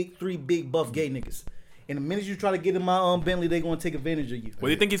three big buff gay niggas. And the minute you try to get in my Bentley, they gonna take advantage of you. Well,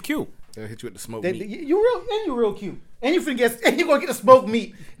 you think he's cute? They'll hit you with the smoke meat. You real cute. And you gonna get the smoked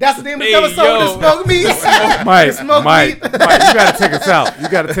meat. That's the name of the episode. yo. The smoked meat. Mike, you gotta take us out. You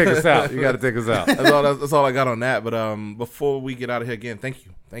gotta take us out. That's all I got on that. But before we get out of here again, thank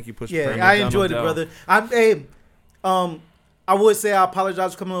you, Pusha Preme. Yeah, I enjoyed it, brother. I would say I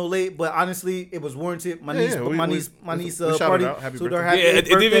apologize for coming a little late, but honestly, it was warranted. My niece party. It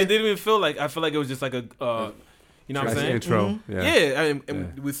didn't even feel like. I feel like it was just like a. You know what I'm saying? Intro. Mm-hmm.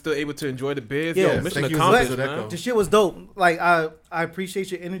 And we're still able to enjoy the beers. Yeah, mission accomplished, man. The shit was dope. Like I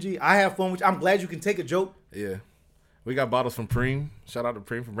appreciate your energy. I have fun with you. I'm glad you can take a joke. Yeah. We got bottles from Preme. Shout out to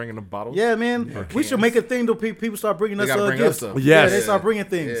Preme for bringing the bottles. Yeah, man. We should make a thing to people start bringing us gifts. Yes. Yeah, they start bringing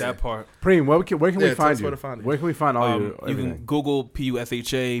things. That part. Preme, where can we find you? Where can we find all your You can Google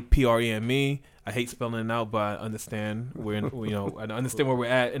Pusha Preme. I hate spelling it out, but I understand I understand where we're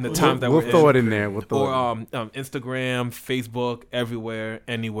at in the times that we're in. We'll throw it in there. Instagram, Facebook, everywhere,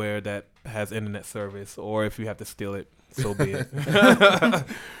 anywhere that has internet service, or if you have to steal it, so be it. But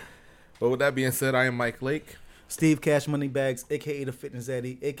with that being said, I am Mike Lake. Steve Cash Moneybags, a.k.a. the Fitness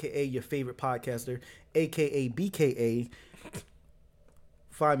Zaddy, a.k.a. your favorite podcaster, a.k.a. BKA.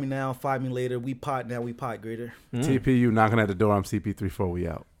 Find me now, find me later. We pod now, we pod greater. TPU knocking at the door. I'm CP34. We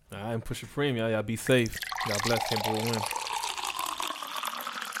out. I'm Pusha Preme, y'all be safe. God bless. Can't win.